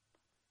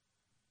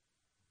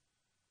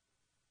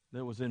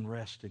that was in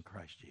rest in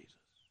Christ Jesus.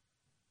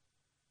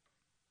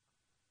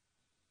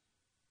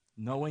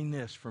 Knowing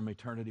this from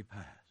eternity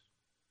past,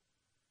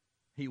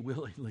 he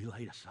willingly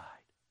laid aside,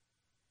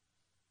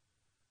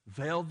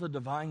 veiled the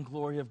divine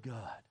glory of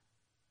God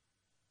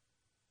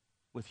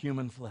with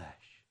human flesh,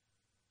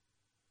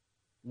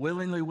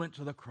 willingly went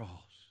to the cross,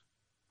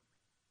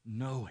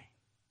 knowing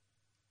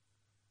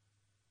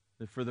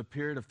that for the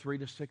period of 3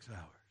 to 6 hours,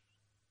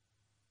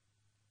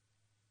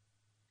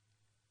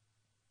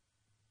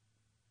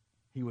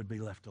 he would be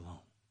left alone.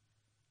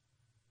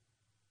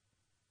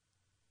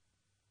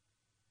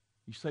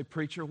 You say,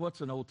 preacher,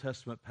 what's an Old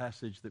Testament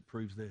passage that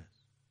proves this?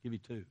 I'll give you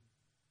two.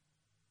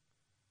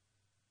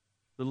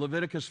 The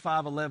Leviticus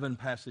 5:11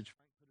 passage.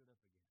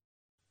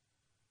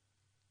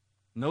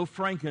 No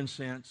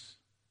frankincense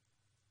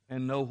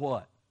and no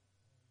what?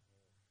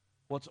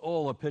 What's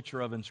oil a picture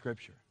of in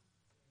Scripture?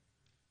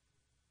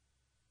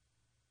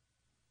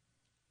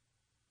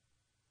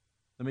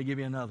 Let me give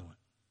you another one.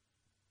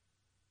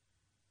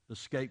 The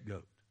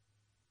scapegoat.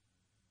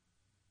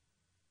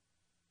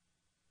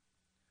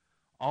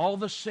 All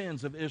the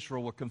sins of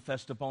Israel were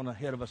confessed upon the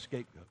head of a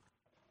scapegoat.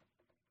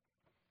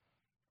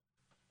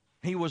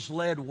 He was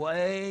led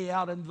way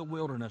out into the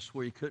wilderness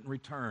where he couldn't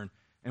return,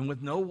 and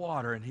with no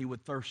water, and he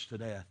would thirst to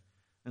death.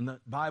 And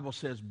the Bible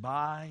says,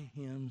 by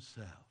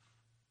himself,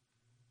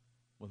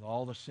 with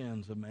all the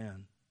sins of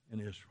man in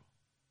Israel,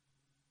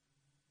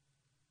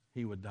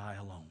 he would die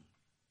alone.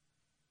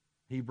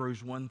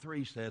 Hebrews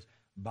 1:3 says,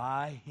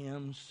 by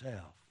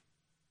himself,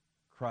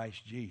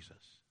 Christ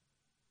Jesus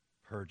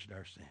purged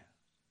our sins.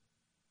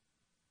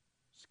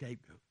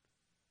 Scapegoat.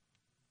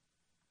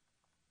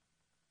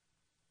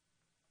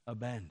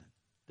 Abandoned,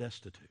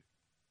 destitute,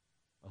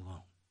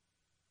 alone.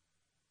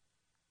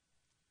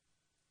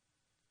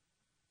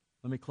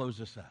 Let me close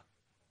this out.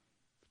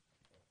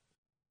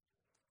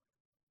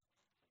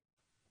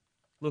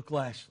 Look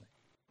lastly,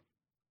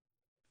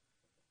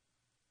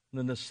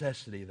 the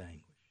necessity of the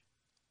anguish.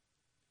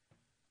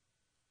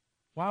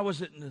 Why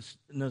was it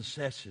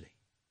necessity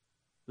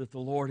that the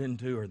Lord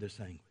endured this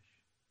anguish?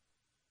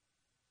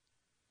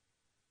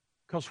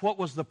 Because what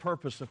was the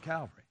purpose of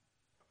Calvary?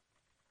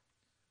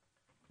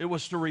 It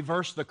was to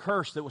reverse the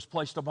curse that was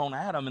placed upon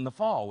Adam in the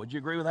fall. Would you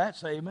agree with that?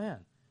 Say amen.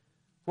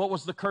 What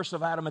was the curse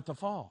of Adam at the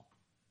fall?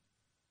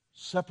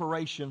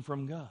 Separation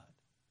from God.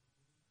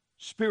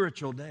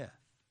 Spiritual death.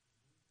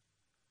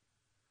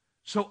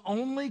 So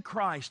only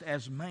Christ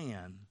as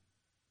man,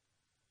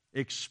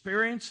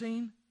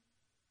 experiencing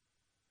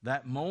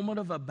that moment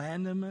of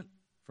abandonment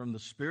from the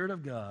Spirit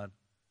of God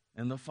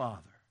and the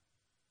Father,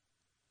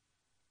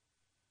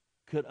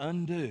 could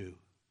undo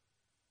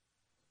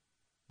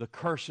the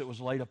curse that was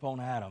laid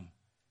upon Adam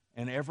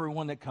and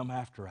everyone that come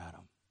after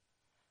Adam.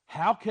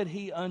 How could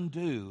he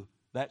undo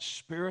that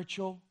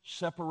spiritual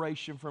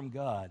separation from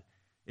God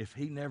if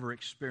he never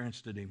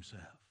experienced it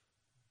himself?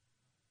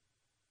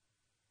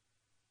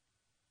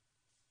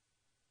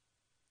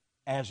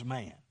 As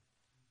man.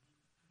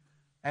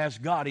 As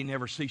God, he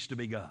never ceased to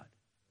be God.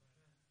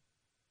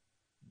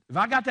 Have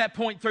I got that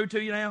point through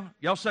to you now?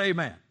 Y'all say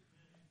amen.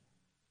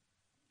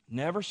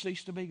 Never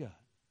ceased to be God.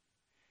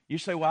 You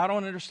say, well, I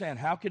don't understand.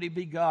 How could he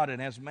be God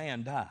and as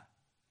man die?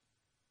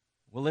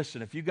 Well,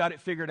 listen, if you got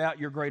it figured out,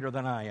 you're greater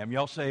than I am.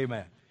 Y'all say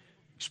amen.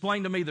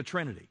 Explain to me the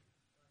Trinity.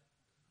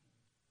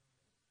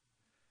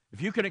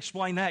 If you can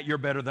explain that, you're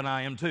better than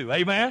I am too.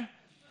 Amen?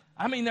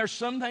 I mean, there's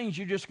some things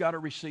you just got to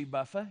receive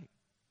by faith.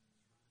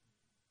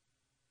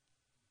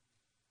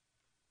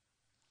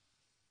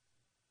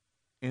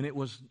 And it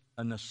was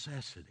a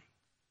necessity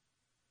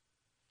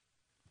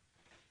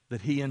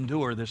that He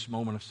endure this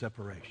moment of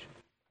separation.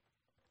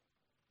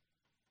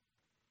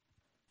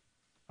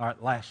 All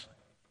right, lastly,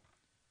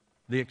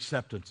 the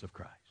acceptance of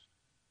Christ.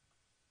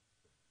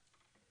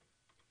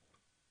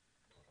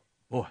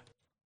 Boy,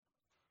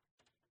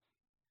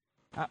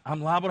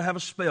 I'm liable to have a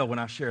spell when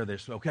I share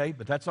this, okay?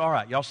 But that's all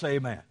right. Y'all say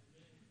amen.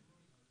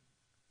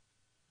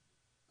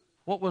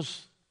 What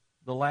was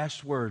the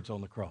last words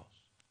on the cross?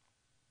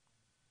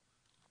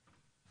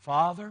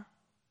 Father,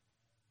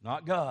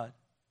 not God,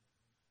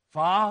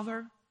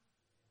 Father,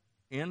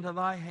 into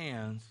thy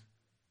hands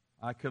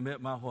I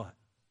commit my what?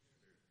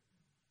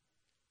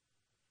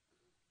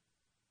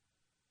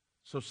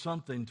 So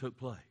something took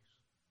place.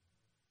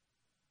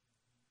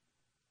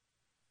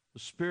 The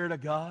Spirit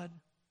of God,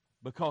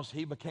 because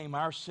He became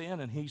our sin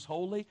and He's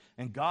holy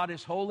and God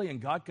is holy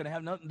and God can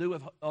have nothing to do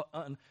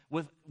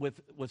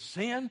with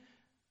sin,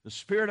 the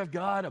Spirit of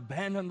God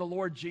abandoned the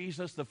Lord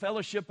Jesus. The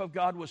fellowship of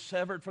God was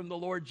severed from the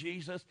Lord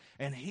Jesus,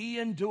 and He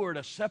endured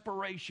a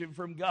separation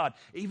from God,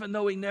 even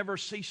though He never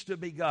ceased to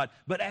be God.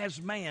 But as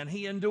man,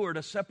 He endured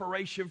a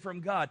separation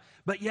from God.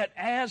 But yet,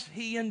 as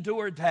He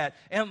endured that,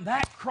 and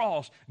that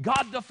cross,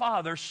 God the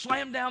Father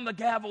slammed down the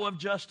gavel of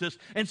justice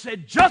and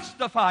said,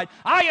 "Justified,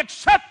 I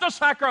accept the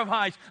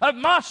sacrifice of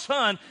my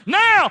Son.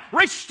 Now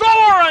restore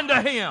unto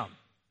Him."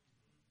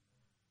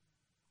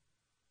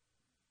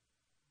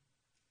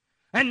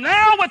 And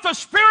now with the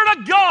Spirit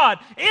of God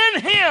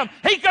in Him,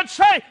 He could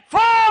say,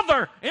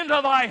 "Father, into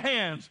thy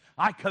hands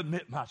I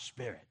commit my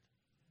spirit."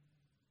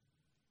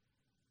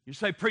 You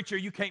say, "Preacher,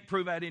 you can't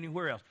prove that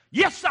anywhere else."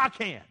 Yes, I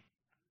can.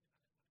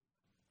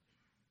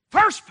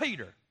 1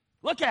 Peter,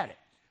 look at it.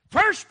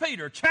 1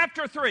 Peter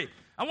chapter 3.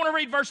 I want to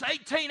read verse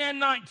 18 and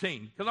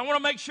 19 because I want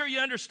to make sure you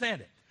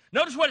understand it.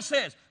 Notice what it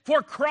says.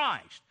 "For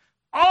Christ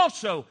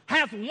also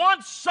hath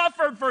once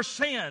suffered for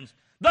sins,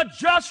 the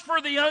just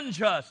for the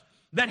unjust,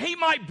 that He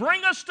might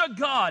bring us to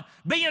God,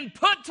 being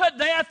put to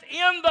death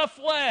in the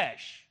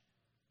flesh."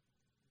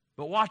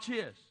 But watch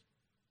this.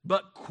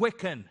 "But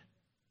quickened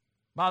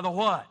by the"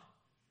 what?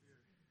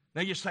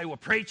 Now you say, "Well,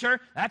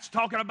 preacher, that's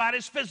talking about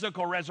His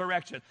physical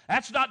resurrection.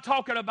 That's not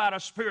talking about a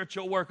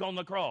spiritual work on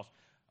the cross."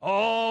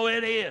 Oh,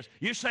 it is.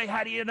 You say,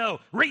 "How do you know?"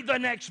 Read the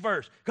next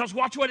verse, because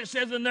watch what it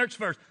says in the next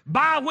verse.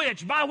 By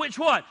which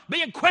what?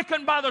 Being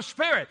quickened by the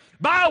Spirit,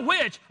 by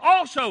which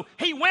also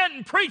He went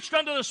and preached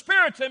unto the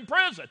spirits in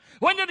prison.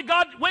 When did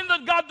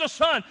God the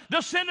Son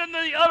descend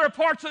into the other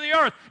parts of the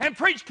earth and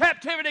preach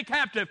captivity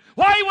captive?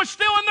 While He was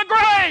still in the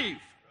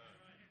grave.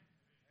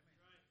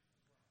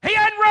 He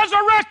hadn't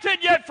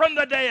resurrected yet from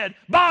the dead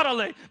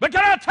bodily. But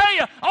can I tell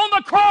you, on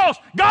the cross,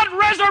 God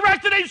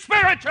resurrected Him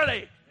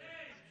spiritually.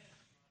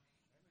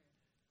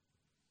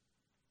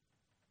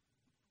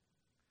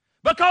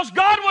 Because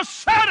God was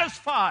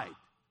satisfied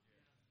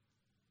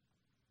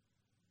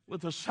with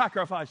the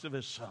sacrifice of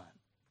His Son.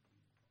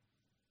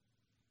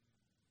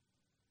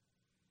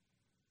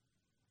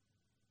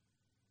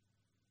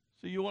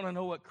 So you want to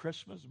know what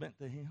Christmas meant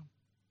to Him?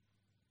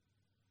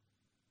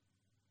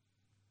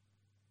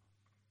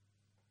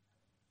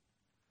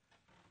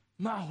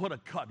 My, what a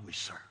God we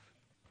serve.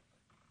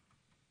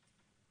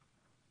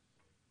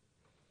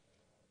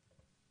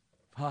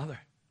 Father,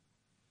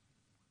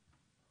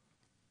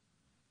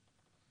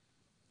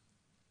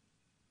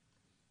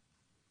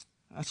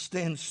 I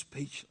stand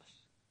speechless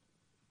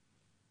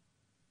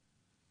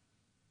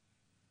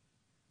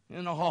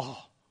in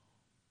awe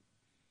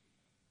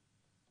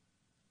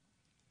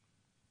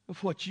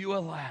of what You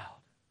allowed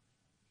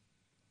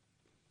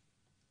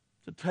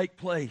to take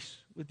place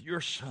with Your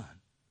Son,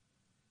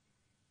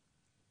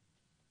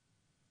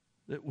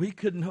 that we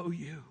could know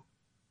You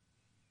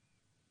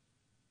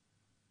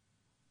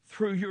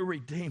through Your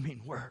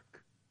redeeming work.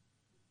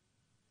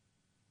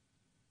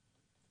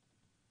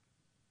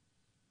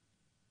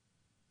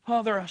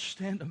 Father, I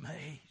stand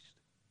amazed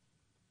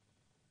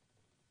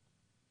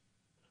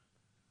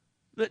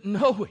that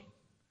knowing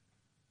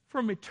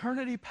from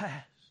eternity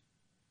past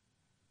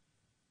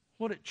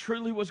what it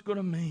truly was going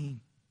to mean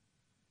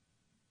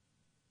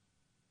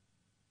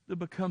to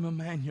become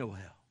Emmanuel,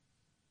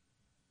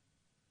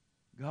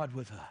 God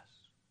with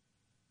us,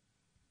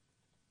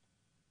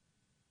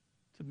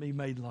 to be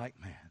made like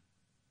man.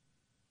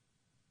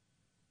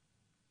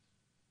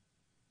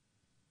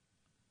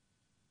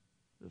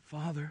 The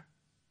Father,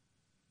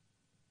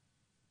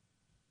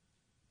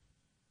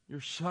 Your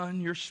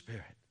Son, Your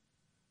Spirit,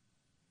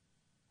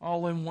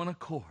 all in one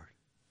accord,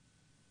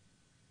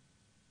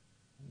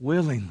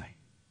 willingly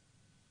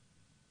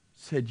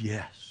said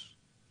yes.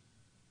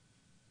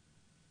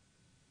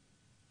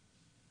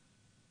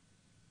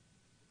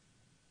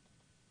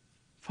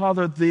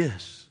 Father,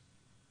 this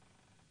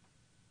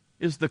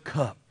is the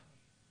cup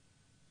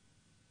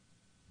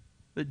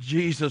that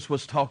Jesus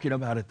was talking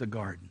about at the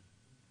garden.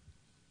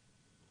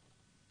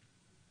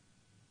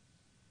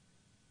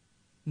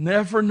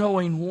 Never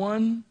knowing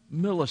 1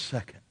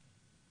 millisecond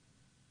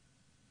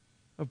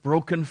of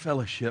broken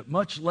fellowship,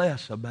 much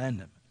less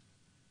abandonment.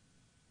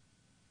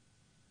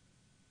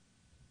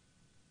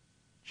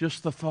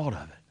 Just the thought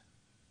of it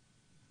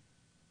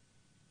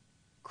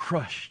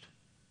crushed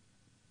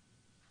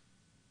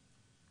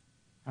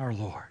our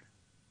Lord.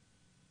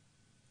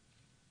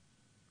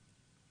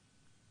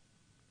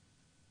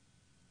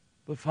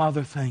 But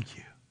Father, thank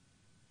you.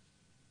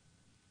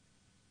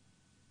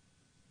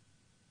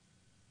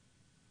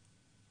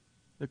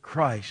 That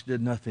Christ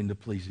did nothing to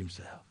please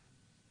himself.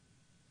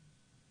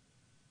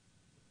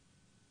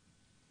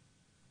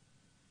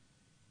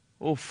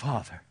 Oh,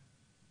 Father,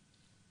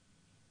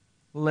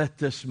 let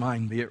this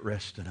mind be at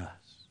rest in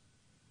us.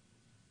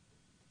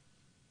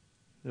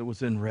 That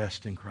was in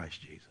rest in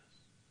Christ Jesus.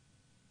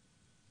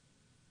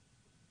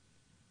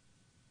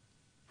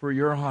 For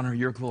your honor,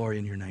 your glory,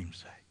 and your name's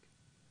sake.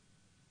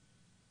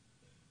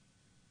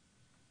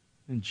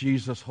 In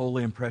Jesus'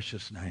 holy and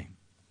precious name.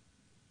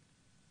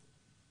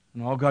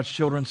 And all God's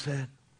children said,